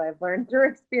drama, is what I've learned through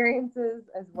experiences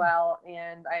as well.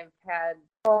 And I've had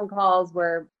phone calls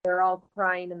where they're all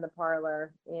crying in the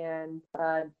parlor and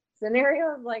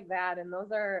scenarios like that. And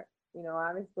those are, you know,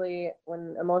 obviously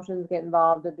when emotions get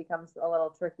involved, it becomes a little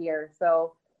trickier.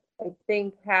 So I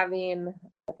think having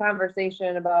a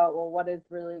conversation about, well, what is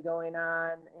really going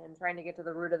on and trying to get to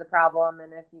the root of the problem.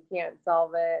 And if you can't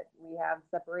solve it, we have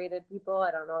separated people.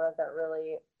 I don't know that that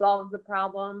really solves the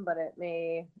problem, but it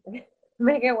may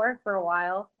make it work for a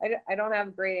while. I don't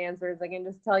have great answers. I can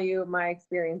just tell you my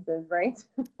experiences, right?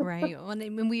 Right. Well,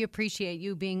 and we appreciate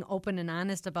you being open and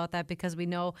honest about that because we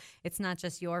know it's not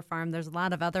just your farm. There's a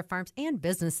lot of other farms and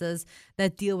businesses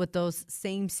that deal with those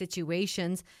same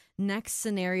situations. Next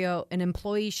scenario, an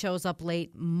employee shows up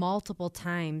late multiple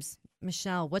times.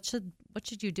 Michelle, what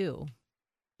should you do?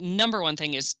 Number one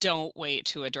thing is don't wait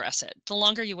to address it. The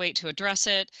longer you wait to address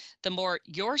it, the more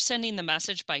you're sending the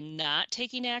message by not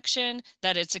taking action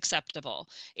that it's acceptable.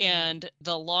 And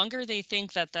the longer they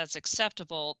think that that's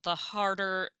acceptable, the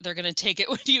harder they're going to take it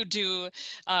when you do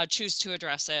choose to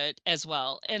address it as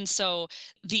well. And so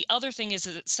the other thing is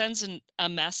that it sends a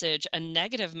message, a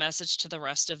negative message to the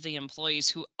rest of the employees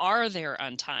who are there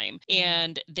on time.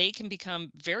 And they can become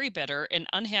very bitter and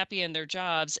unhappy in their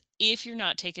jobs if you're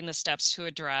not taking the steps to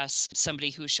address somebody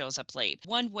who shows up late.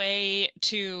 One way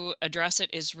to address it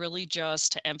is really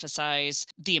just to emphasize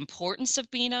the importance of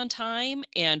being on time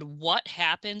and what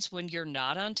happens when you're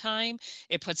not on time.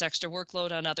 It puts extra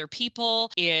workload on other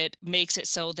people. It makes it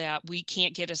so that we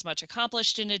can't get as much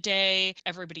accomplished in a day.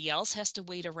 Everybody else has to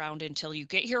wait around until you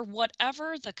get here.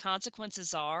 Whatever the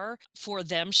consequences are for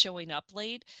them showing up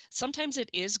late, sometimes it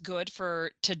is good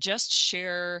to just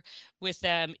share with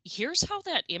them, here's how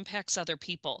that impacts other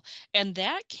people. And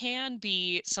that can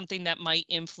be something that might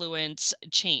influence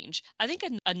change. I think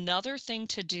another thing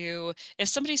to do if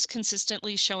somebody's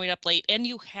consistently showing up late and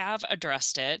you have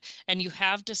addressed it and you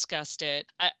have discussed it,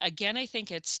 again, I think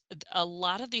it's a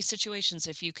lot of these situations,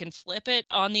 if you can flip it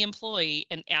on the employee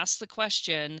and ask the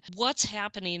question, what's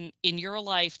happening in your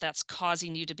life that's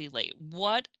causing you to be late?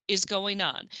 What is going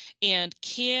on? And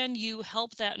can you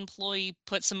help that employee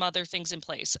put some other things in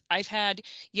place? I've had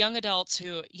young adults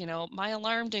who, my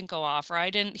alarm didn't go off or I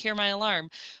didn't hear my alarm.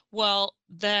 Well,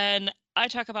 then I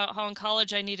talk about how in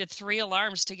college I needed 3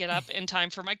 alarms to get up in time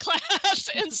for my class.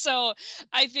 And so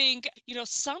I think,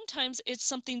 sometimes it's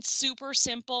something super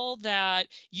simple that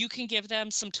you can give them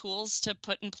some tools to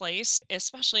put in place,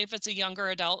 especially if it's a younger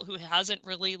adult who hasn't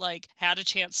really had a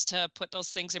chance to put those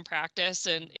things in practice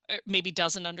and maybe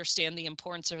doesn't understand the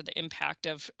importance or the impact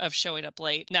of showing up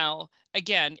late. Now,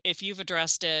 again, if you've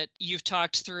addressed it, you've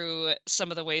talked through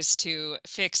some of the ways to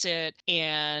fix it,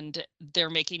 and they're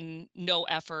making no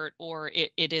effort or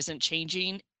it isn't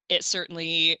changing, it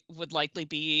certainly would likely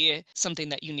be something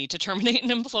that you need to terminate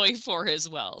an employee for as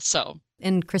well. So,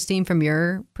 And Christine, from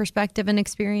your perspective and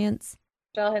experience?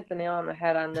 Michelle hit the nail on the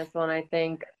head on this one. I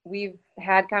think we've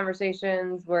had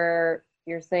conversations where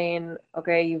you're saying,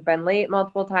 okay, you've been late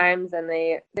multiple times, and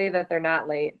they say that they're not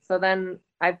late. So then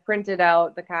I've printed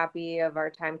out the copy of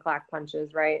our time clock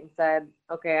punches, right? And said,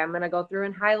 okay, I'm going to go through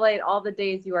and highlight all the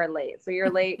days you are late. So you're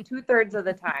late 2/3 of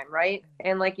the time, right?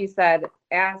 And like you said,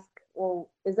 ask, well,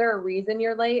 is there a reason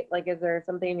you're late? Like, is there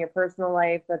something in your personal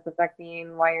life that's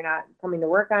affecting why you're not coming to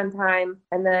work on time?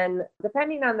 And then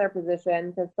depending on their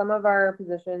position, because some of our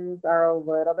positions are a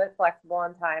little bit flexible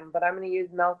on time, but I'm going to use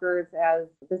milkers as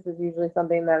this is usually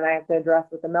something that I have to address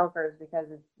with the milkers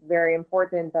because it's very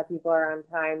important that people are on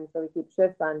time. So we keep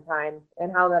shifts on time,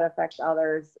 and how that affects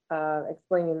others,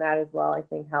 explaining that as well, I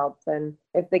think helps. And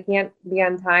if they can't be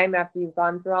on time after you've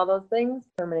gone through all those things,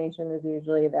 termination is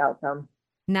usually the outcome.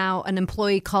 Now, an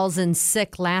employee calls in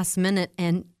sick last minute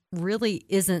and really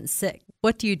isn't sick.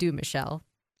 What do you do, Michelle?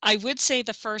 I would say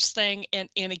the first thing, and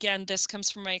again, this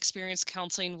comes from my experience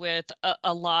counseling with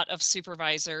a lot of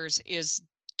supervisors, is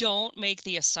don't make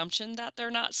the assumption that they're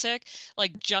not sick,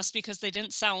 like just because they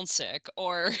didn't sound sick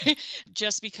or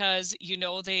just because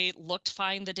they looked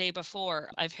fine the day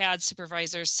before. I've had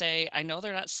supervisors say, I know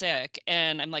they're not sick.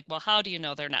 And I'm like, well, how do you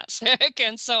know they're not sick?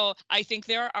 And so I think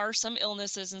there are some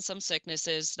illnesses and some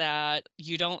sicknesses that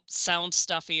you don't sound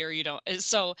stuffy or you don't.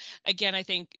 So again, I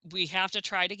think we have to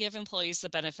try to give employees the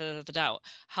benefit of the doubt.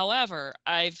 However,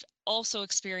 I've also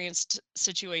experienced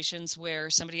situations where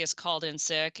somebody has called in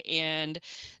sick and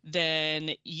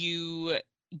then you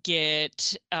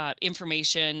get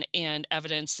information and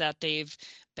evidence that they've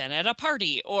been at a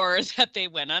party or that they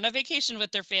went on a vacation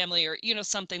with their family or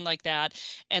something like that,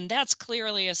 and that's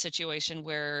clearly a situation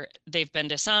where they've been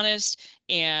dishonest.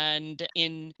 And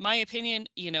in my opinion,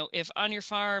 if on your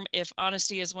farm, if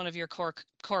honesty is one of your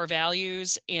core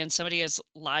values and somebody has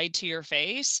lied to your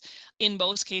face, in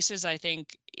most cases I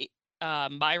think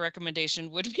my recommendation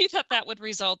would be that would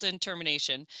result in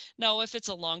termination. Now, if it's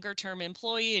a longer term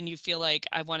employee and you feel like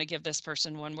I want to give this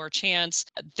person one more chance,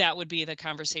 that would be the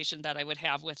conversation that I would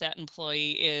have with that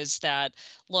employee is that,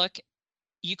 look,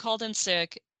 you called in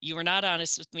sick. You were not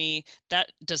honest with me.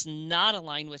 That does not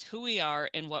align with who we are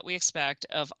and what we expect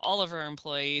of all of our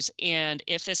employees. And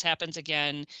if this happens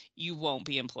again, you won't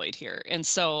be employed here. And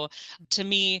so to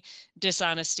me,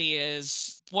 dishonesty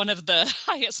is one of the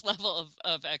highest level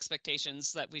of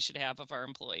expectations that we should have of our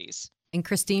employees. And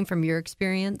Christine, from your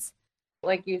experience?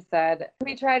 Like you said,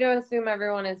 we try to assume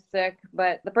everyone is sick,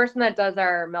 but the person that does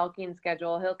our milking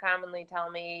schedule, he'll commonly tell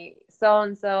me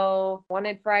so-and-so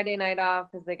wanted Friday night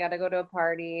off because they got to go to a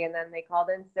party, and then they called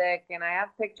in sick, and I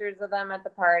have pictures of them at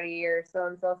the party, or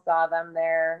so-and-so saw them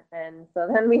there. And so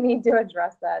then we need to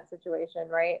address that situation,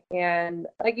 right? And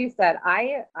like you said,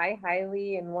 I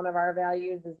highly, and one of our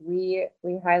values is we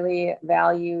highly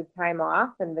value time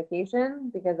off and vacation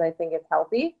because I think it's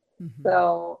healthy. Mm-hmm.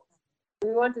 So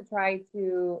we want to try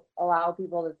to allow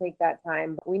people to take that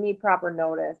time, but we need proper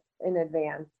notice in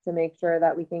advance to make sure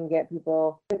that we can get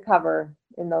people to cover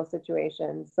in those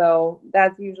situations. So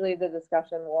that's usually the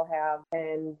discussion we'll have.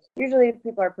 And usually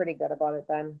people are pretty good about it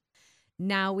then.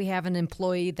 Now we have an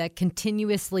employee that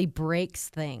continuously breaks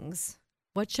things.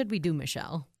 What should we do,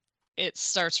 Michelle? It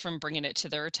starts from bringing it to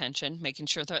their attention, making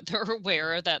sure that they're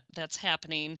aware that that's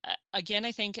happening. Again,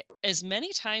 I think as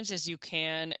many times as you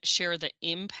can share the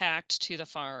impact to the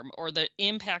farm or the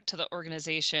impact to the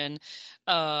organization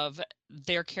of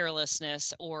their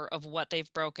carelessness or of what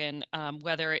they've broken,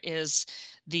 whether it is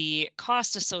the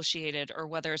cost associated or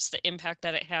whether it's the impact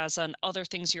that it has on other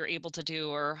things you're able to do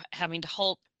or having to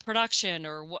halt production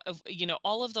or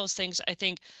all of those things. I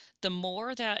think the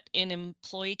more that an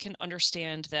employee can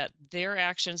understand that their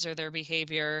actions or their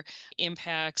behavior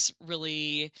impacts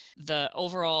really the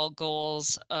overall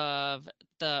goals of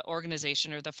the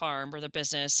organization or the farm or the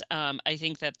business, I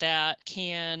think that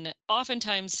can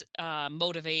oftentimes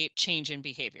motivate change in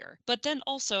behavior. But then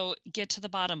also get to the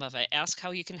bottom of it. Ask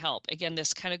how you can help. Again,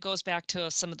 this kind of goes back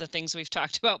to some of the things we've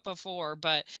talked about before,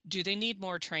 but do they need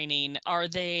more training? Are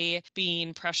they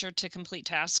being pressured to complete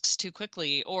tasks too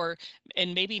quickly?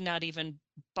 And maybe not even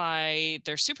by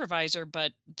their supervisor,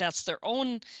 but that's their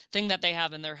own thing that they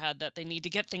have in their head, that they need to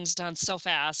get things done so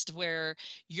fast, where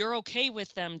you're okay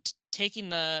with them taking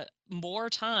the more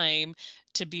time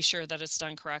to be sure that it's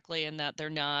done correctly and that they're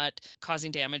not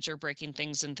causing damage or breaking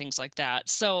things and things like that.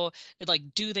 So like,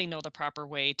 do they know the proper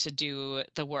way to do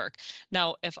the work?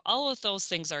 Now, if all of those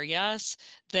things are yes,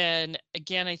 then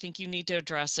again, I think you need to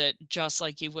address it just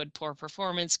like you would poor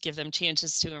performance. Give them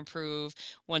chances to improve.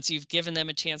 Once you've given them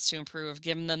a chance to improve,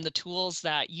 given them the tools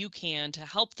that you can to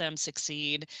help them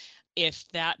succeed. If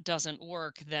that doesn't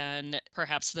work, then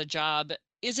perhaps the job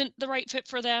isn't the right fit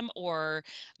for them, or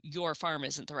your farm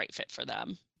isn't the right fit for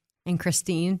them. And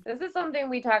Christine? This is something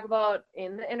we talk about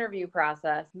in the interview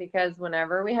process, because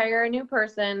whenever we hire a new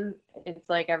person, it's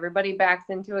like everybody backs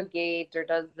into a gate or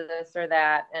does this or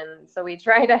that. And so we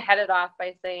try to head it off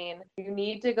by saying you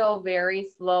need to go very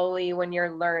slowly when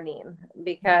you're learning,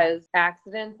 because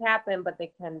accidents happen, but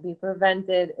they can be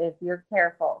prevented if you're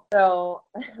careful. So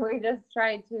we just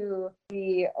try to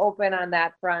be open on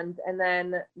that front. And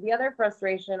then the other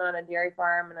frustration on a dairy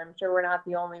farm, and I'm sure we're not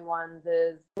the only ones,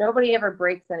 is nobody ever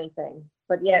breaks anything,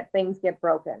 but yet things get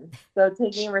broken. So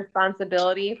taking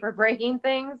responsibility for breaking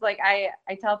things, like I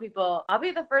tell people, I'll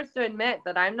be the first to admit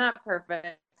that I'm not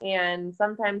perfect. And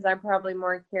sometimes I'm probably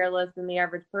more careless than the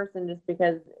average person just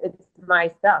because it's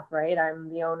my stuff, right?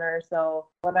 I'm the owner, so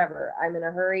whatever. I'm in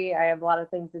a hurry. I have a lot of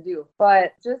things to do.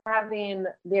 But just having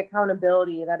the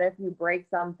accountability that if you break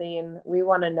something, we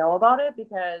want to know about it,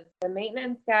 because the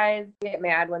maintenance guys get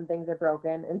mad when things are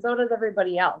broken, and so does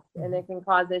everybody else. And it can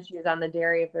cause issues on the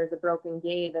dairy if there's a broken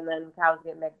gate and then cows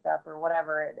get mixed up or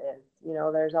whatever it is. You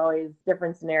know, there's always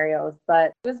different scenarios,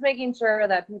 but just making sure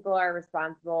that people are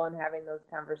responsible and having those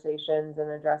conversations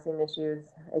and addressing issues,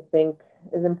 I think,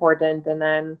 is important. And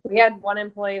then we had one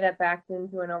employee that backed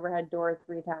into an overhead door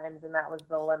 3 times, and that was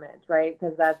the limit, right?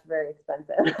 Because that's very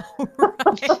expensive.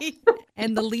 Right.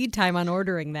 And the lead time on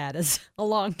ordering that is a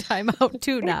long time out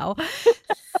too now.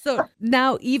 So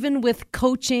now, even with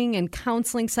coaching and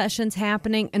counseling sessions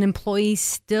happening, an employee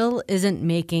still isn't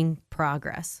making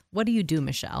progress. What do you do,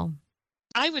 Michelle?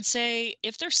 I would say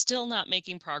if they're still not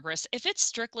making progress, if it's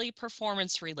strictly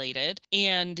performance related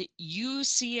and you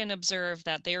see and observe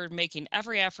that they're making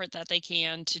every effort that they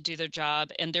can to do their job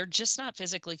and they're just not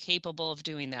physically capable of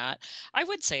doing that, I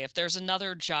would say if there's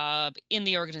another job in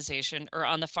the organization or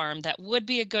on the farm that would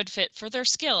be a good fit for their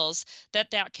skills,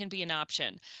 that can be an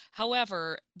option.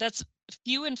 However, that's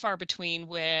few and far between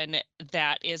when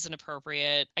that is an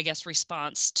appropriate, I guess,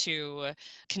 response to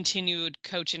continued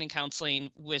coaching and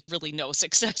counseling with really no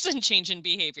success and change in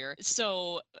behavior.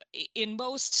 So in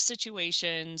most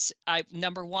situations,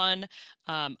 number one,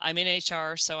 I'm in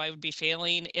HR, so I would be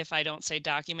failing if I don't say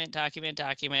document.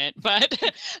 But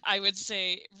I would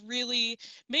say really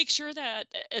make sure that,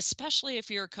 especially if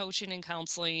you're coaching and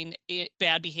counseling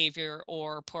bad behavior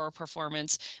or poor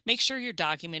performance, make sure you're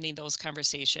documenting those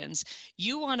conversations.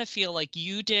 You want to feel like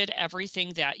you did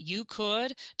everything that you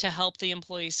could to help the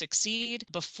employee succeed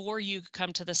before you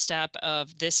come to the step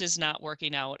of, this is not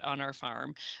working out on our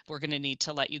farm. We're going to need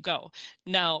to let you go.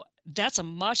 Now, that's a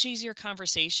much easier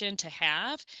conversation to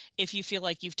have if you feel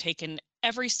like you've taken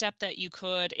every step that you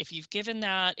could, if you've given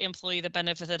that employee the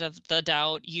benefit of the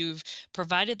doubt, you've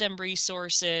provided them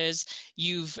resources,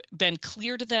 you've been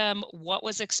clear to them what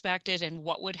was expected and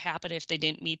what would happen if they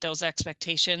didn't meet those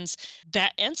expectations.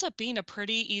 That ends up being a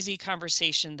pretty easy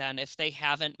conversation then if they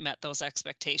haven't met those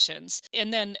expectations.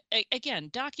 And then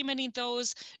again, documenting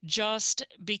those just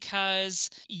because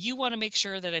you want to make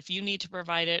sure that if you need to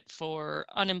provide it for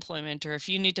unemployment or if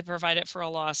you need to provide it for a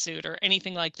lawsuit or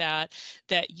anything like that,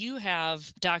 that you have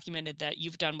documented that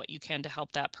you've done what you can to help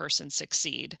that person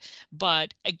succeed.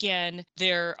 But again,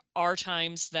 there are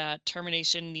times that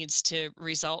termination needs to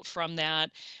result from that.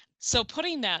 So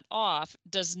putting that off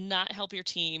does not help your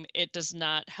team. It does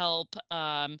not help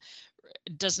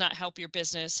your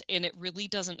business, and it really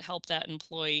doesn't help that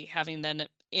employee having them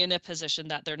in a position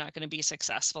that they're not going to be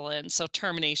successful in. So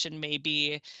termination may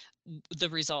be the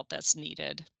result that's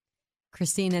needed.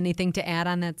 Christine, anything to add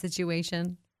on that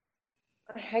situation?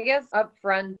 I guess up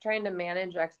front, trying to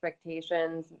manage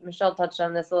expectations. Michelle touched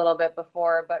on this a little bit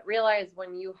before, but realize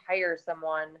when you hire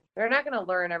someone, they're not going to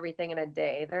learn everything in a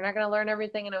day. They're not going to learn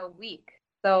everything in a week.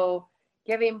 So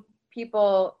giving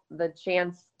people the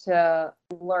chance to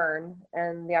learn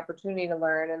and the opportunity to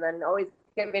learn, and then always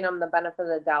giving them the benefit of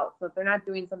the doubt. So if they're not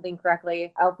doing something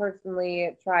correctly, I'll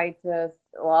personally try to,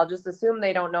 I'll just assume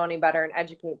they don't know any better and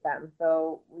educate them.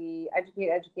 So we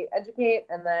educate,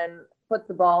 and then put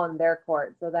the ball in their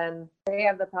court. So then they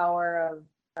have the power of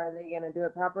Are they going to do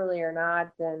it properly or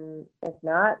not? And if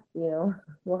not,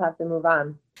 we'll have to move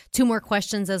on. 2 more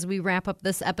questions as we wrap up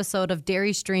this episode of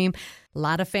Dairy Stream. A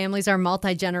lot of families are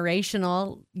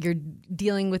multi-generational. You're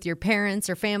dealing with your parents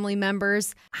or family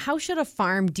members. How should a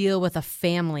farm deal with a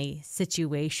family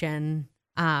situation?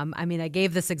 I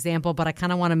gave this example, but I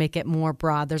kind of want to make it more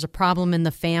broad. There's a problem in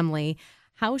the family.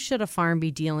 How should a farm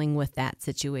be dealing with that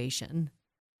situation?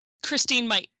 Christine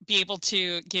might be able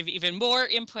to give even more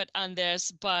input on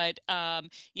this, but kind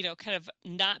of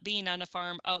not being on a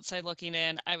farm outside looking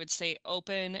in, I would say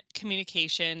open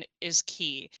communication is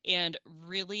key, and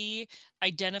really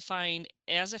identifying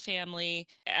as a family,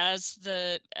 as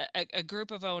a group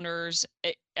of owners,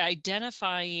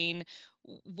 identifying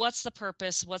what's the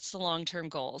purpose, what's the long-term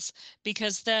goals,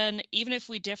 because then even if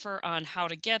we differ on how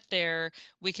to get there,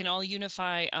 we can all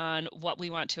unify on what we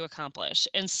want to accomplish.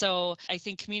 And so I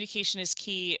think communication is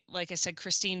key. Like I said,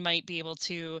 Christine might be able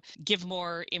to give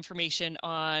more information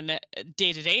on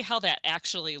day to day how that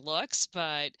actually looks,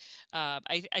 but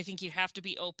I think you have to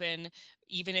be open,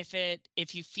 even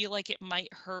if you feel like it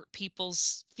might hurt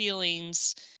people's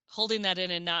feelings. Holding that in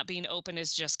and not being open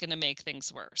is just going to make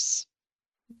things worse.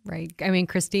 Right.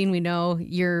 Christine, we know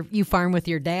you farm with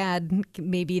your dad.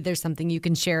 Maybe there's something you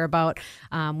can share about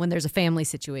when there's a family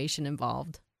situation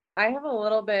involved. I have a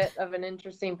little bit of an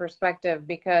interesting perspective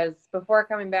because before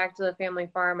coming back to the family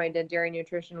farm, I did dairy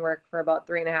nutrition work for about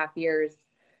 3.5 years.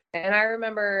 And I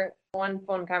remember one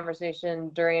phone conversation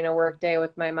during a work day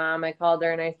with my mom. I called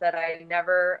her and I said, I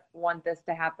never want this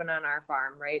to happen on our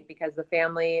farm, right? Because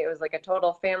it was like a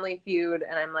total family feud.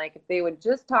 And I'm like, if they would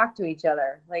just talk to each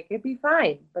other, like it'd be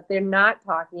fine. But they're not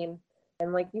talking.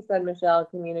 And like you said, Michelle,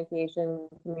 communication,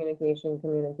 communication,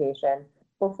 communication.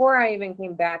 Before I even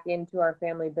came back into our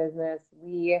family business,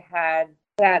 we had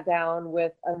sat down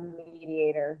with a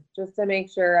mediator just to make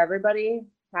sure everybody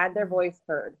had their voice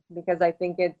heard, because I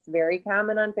think it's very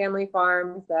common on family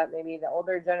farms that maybe the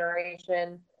older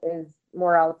generation is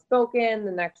more outspoken,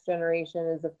 the next generation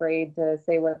is afraid to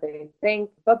say what they think,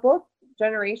 but both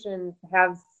generations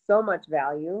have so much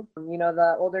value.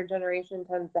 The older generation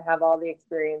tends to have all the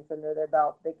experience under their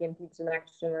belt. They can teach the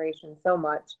next generation so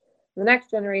much. The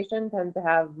next generation tends to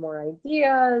have more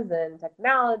ideas and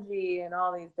technology and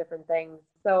all these different things.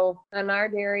 So on our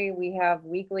dairy, we have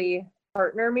weekly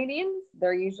partner meetings.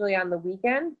 They're usually on the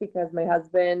weekend because my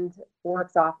husband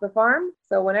works off the farm.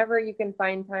 So whenever you can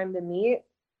find time to meet,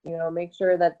 make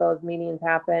sure that those meetings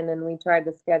happen, and we try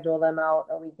to schedule them out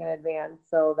a week in advance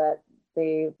so that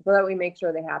we make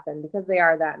sure they happen, because they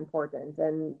are that important,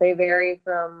 and they vary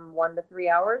from 1 to 3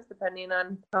 hours depending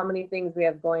on how many things we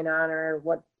have going on or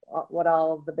what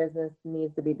all of the business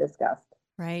needs to be discussed.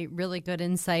 Right. Really good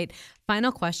insight.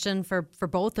 Final question for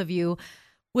both of you.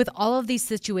 With all of these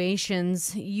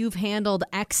situations, you've handled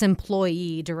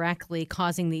ex-employee directly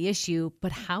causing the issue,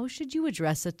 but how should you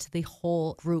address it to the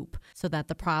whole group so that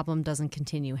the problem doesn't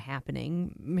continue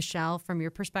happening? Michelle, from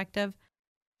your perspective?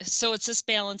 So it's this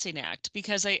balancing act,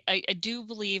 because I do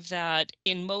believe that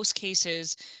in most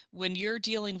cases, when you're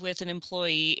dealing with an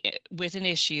employee with an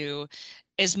issue,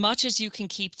 as much as you can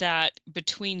keep that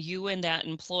between you and that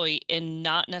employee and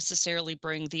not necessarily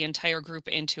bring the entire group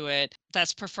into it,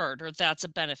 that's preferred, or that's a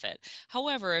benefit.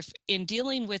 However, if in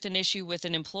dealing with an issue with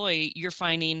an employee, you're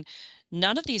finding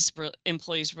none of our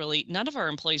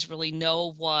employees really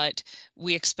know what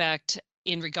we expect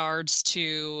in regards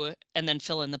to, and then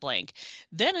fill in the blank.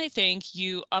 Then I think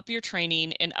you up your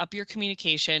training and up your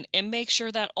communication and make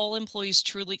sure that all employees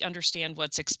truly understand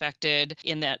what's expected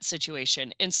in that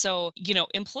situation. And so,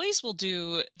 employees will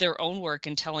do their own work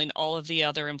in telling all of the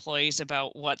other employees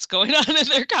about what's going on in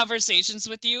their conversations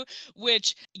with you,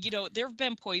 which, there have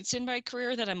been points in my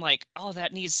career that I'm like, oh,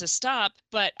 that needs to stop.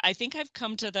 But I think I've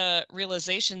come to the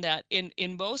realization that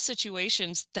in most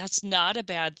situations, that's not a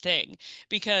bad thing,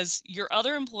 because your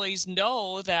other employees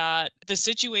know that the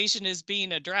situation is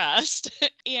being addressed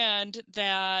and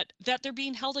that they're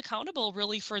being held accountable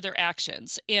really for their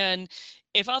actions. And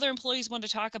if other employees want to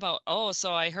talk about, oh,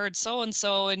 so I heard so and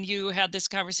so and you had this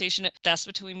conversation, that's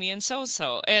between me and so and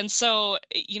so. And so,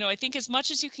 I think as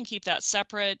much as you can keep that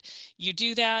separate, you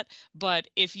do that. But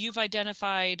if you've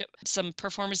identified some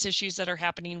performance issues that are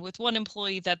happening with one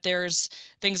employee, that there's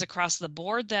things across the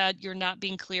board that you're not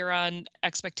being clear on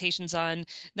expectations on,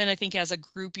 then I think as a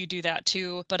group you do that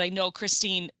too. But I know,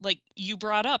 Christine, like you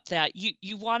brought up that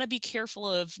you want to be careful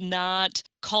of not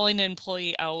calling an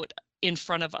employee out in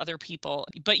front of other people.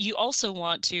 But you also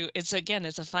want to, it's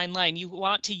a fine line. You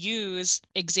want to use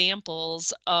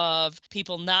examples of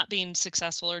people not being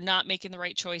successful or not making the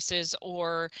right choices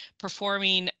or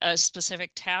performing a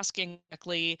specific task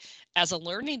incorrectly as a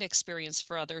learning experience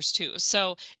for others too.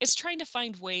 So it's trying to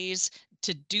find ways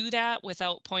to do that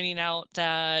without pointing out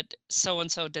that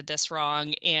so-and-so did this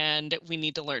wrong and we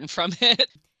need to learn from it.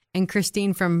 And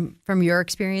Christine, from your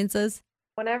experiences?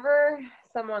 Whenever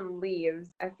someone leaves,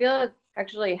 I feel it's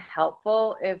actually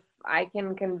helpful if I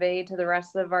can convey to the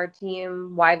rest of our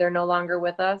team why they're no longer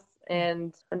with us.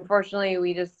 And unfortunately,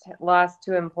 we just lost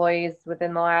 2 employees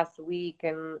within the last week,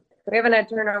 and we haven't had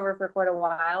turnover for quite a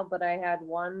while, but I had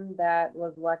one that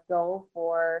was let go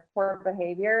for poor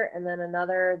behavior, and then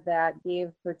another that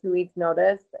gave for 2 weeks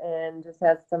notice and just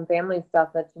has some family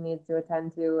stuff that she needs to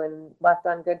attend to and left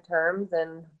on good terms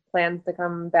and plans to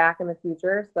come back in the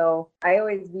future. So I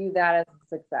always view that as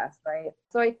a success, right?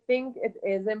 So I think it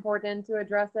is important to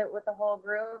address it with the whole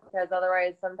group, because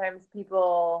otherwise sometimes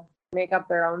people make up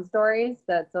their own stories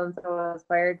that so-and-so was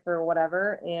fired for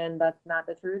whatever, and that's not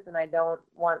the truth. And I don't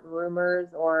want rumors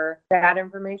or bad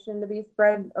information to be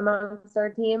spread amongst our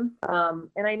team.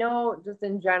 And I know just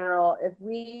in general, if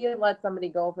we let somebody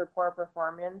go for poor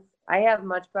performance, I have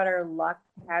much better luck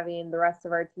having the rest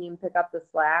of our team pick up the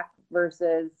slack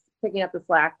versus picking up the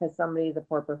slack because somebody's a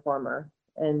poor performer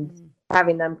and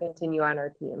having them continue on our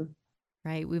team.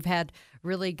 Right. We've had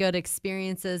really good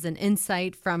experiences and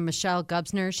insight from Michelle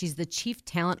Gubsner. She's the Chief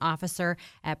Talent Officer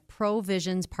at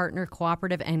Provisions Partner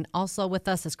Cooperative, and also with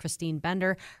us is Christine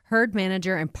Bender, Herd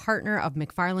Manager and Partner of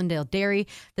McFarlandale Dairy.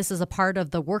 This is a part of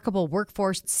the Workable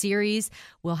Workforce series.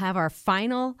 We'll have our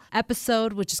final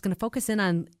episode, which is going to focus in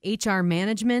on HR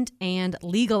management and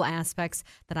legal aspects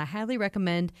that I highly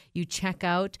recommend you check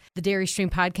out. The Dairy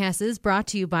Stream podcast is brought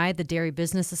to you by the Dairy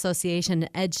Business Association and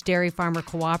Edge Dairy Farmer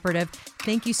Cooperative.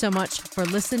 Thank you so much for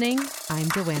listening. I'm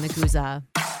Joanna Guza.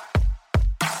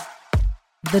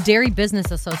 The Dairy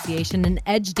Business Association and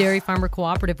Edge Dairy Farmer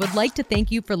Cooperative would like to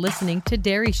thank you for listening to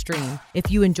Dairy Stream.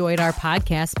 If you enjoyed our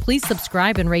podcast, please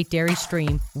subscribe and rate Dairy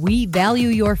Stream. We value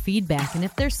your feedback, and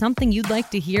if there's something you'd like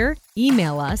to hear,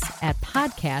 email us at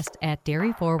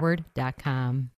podcast@dairyforward.com.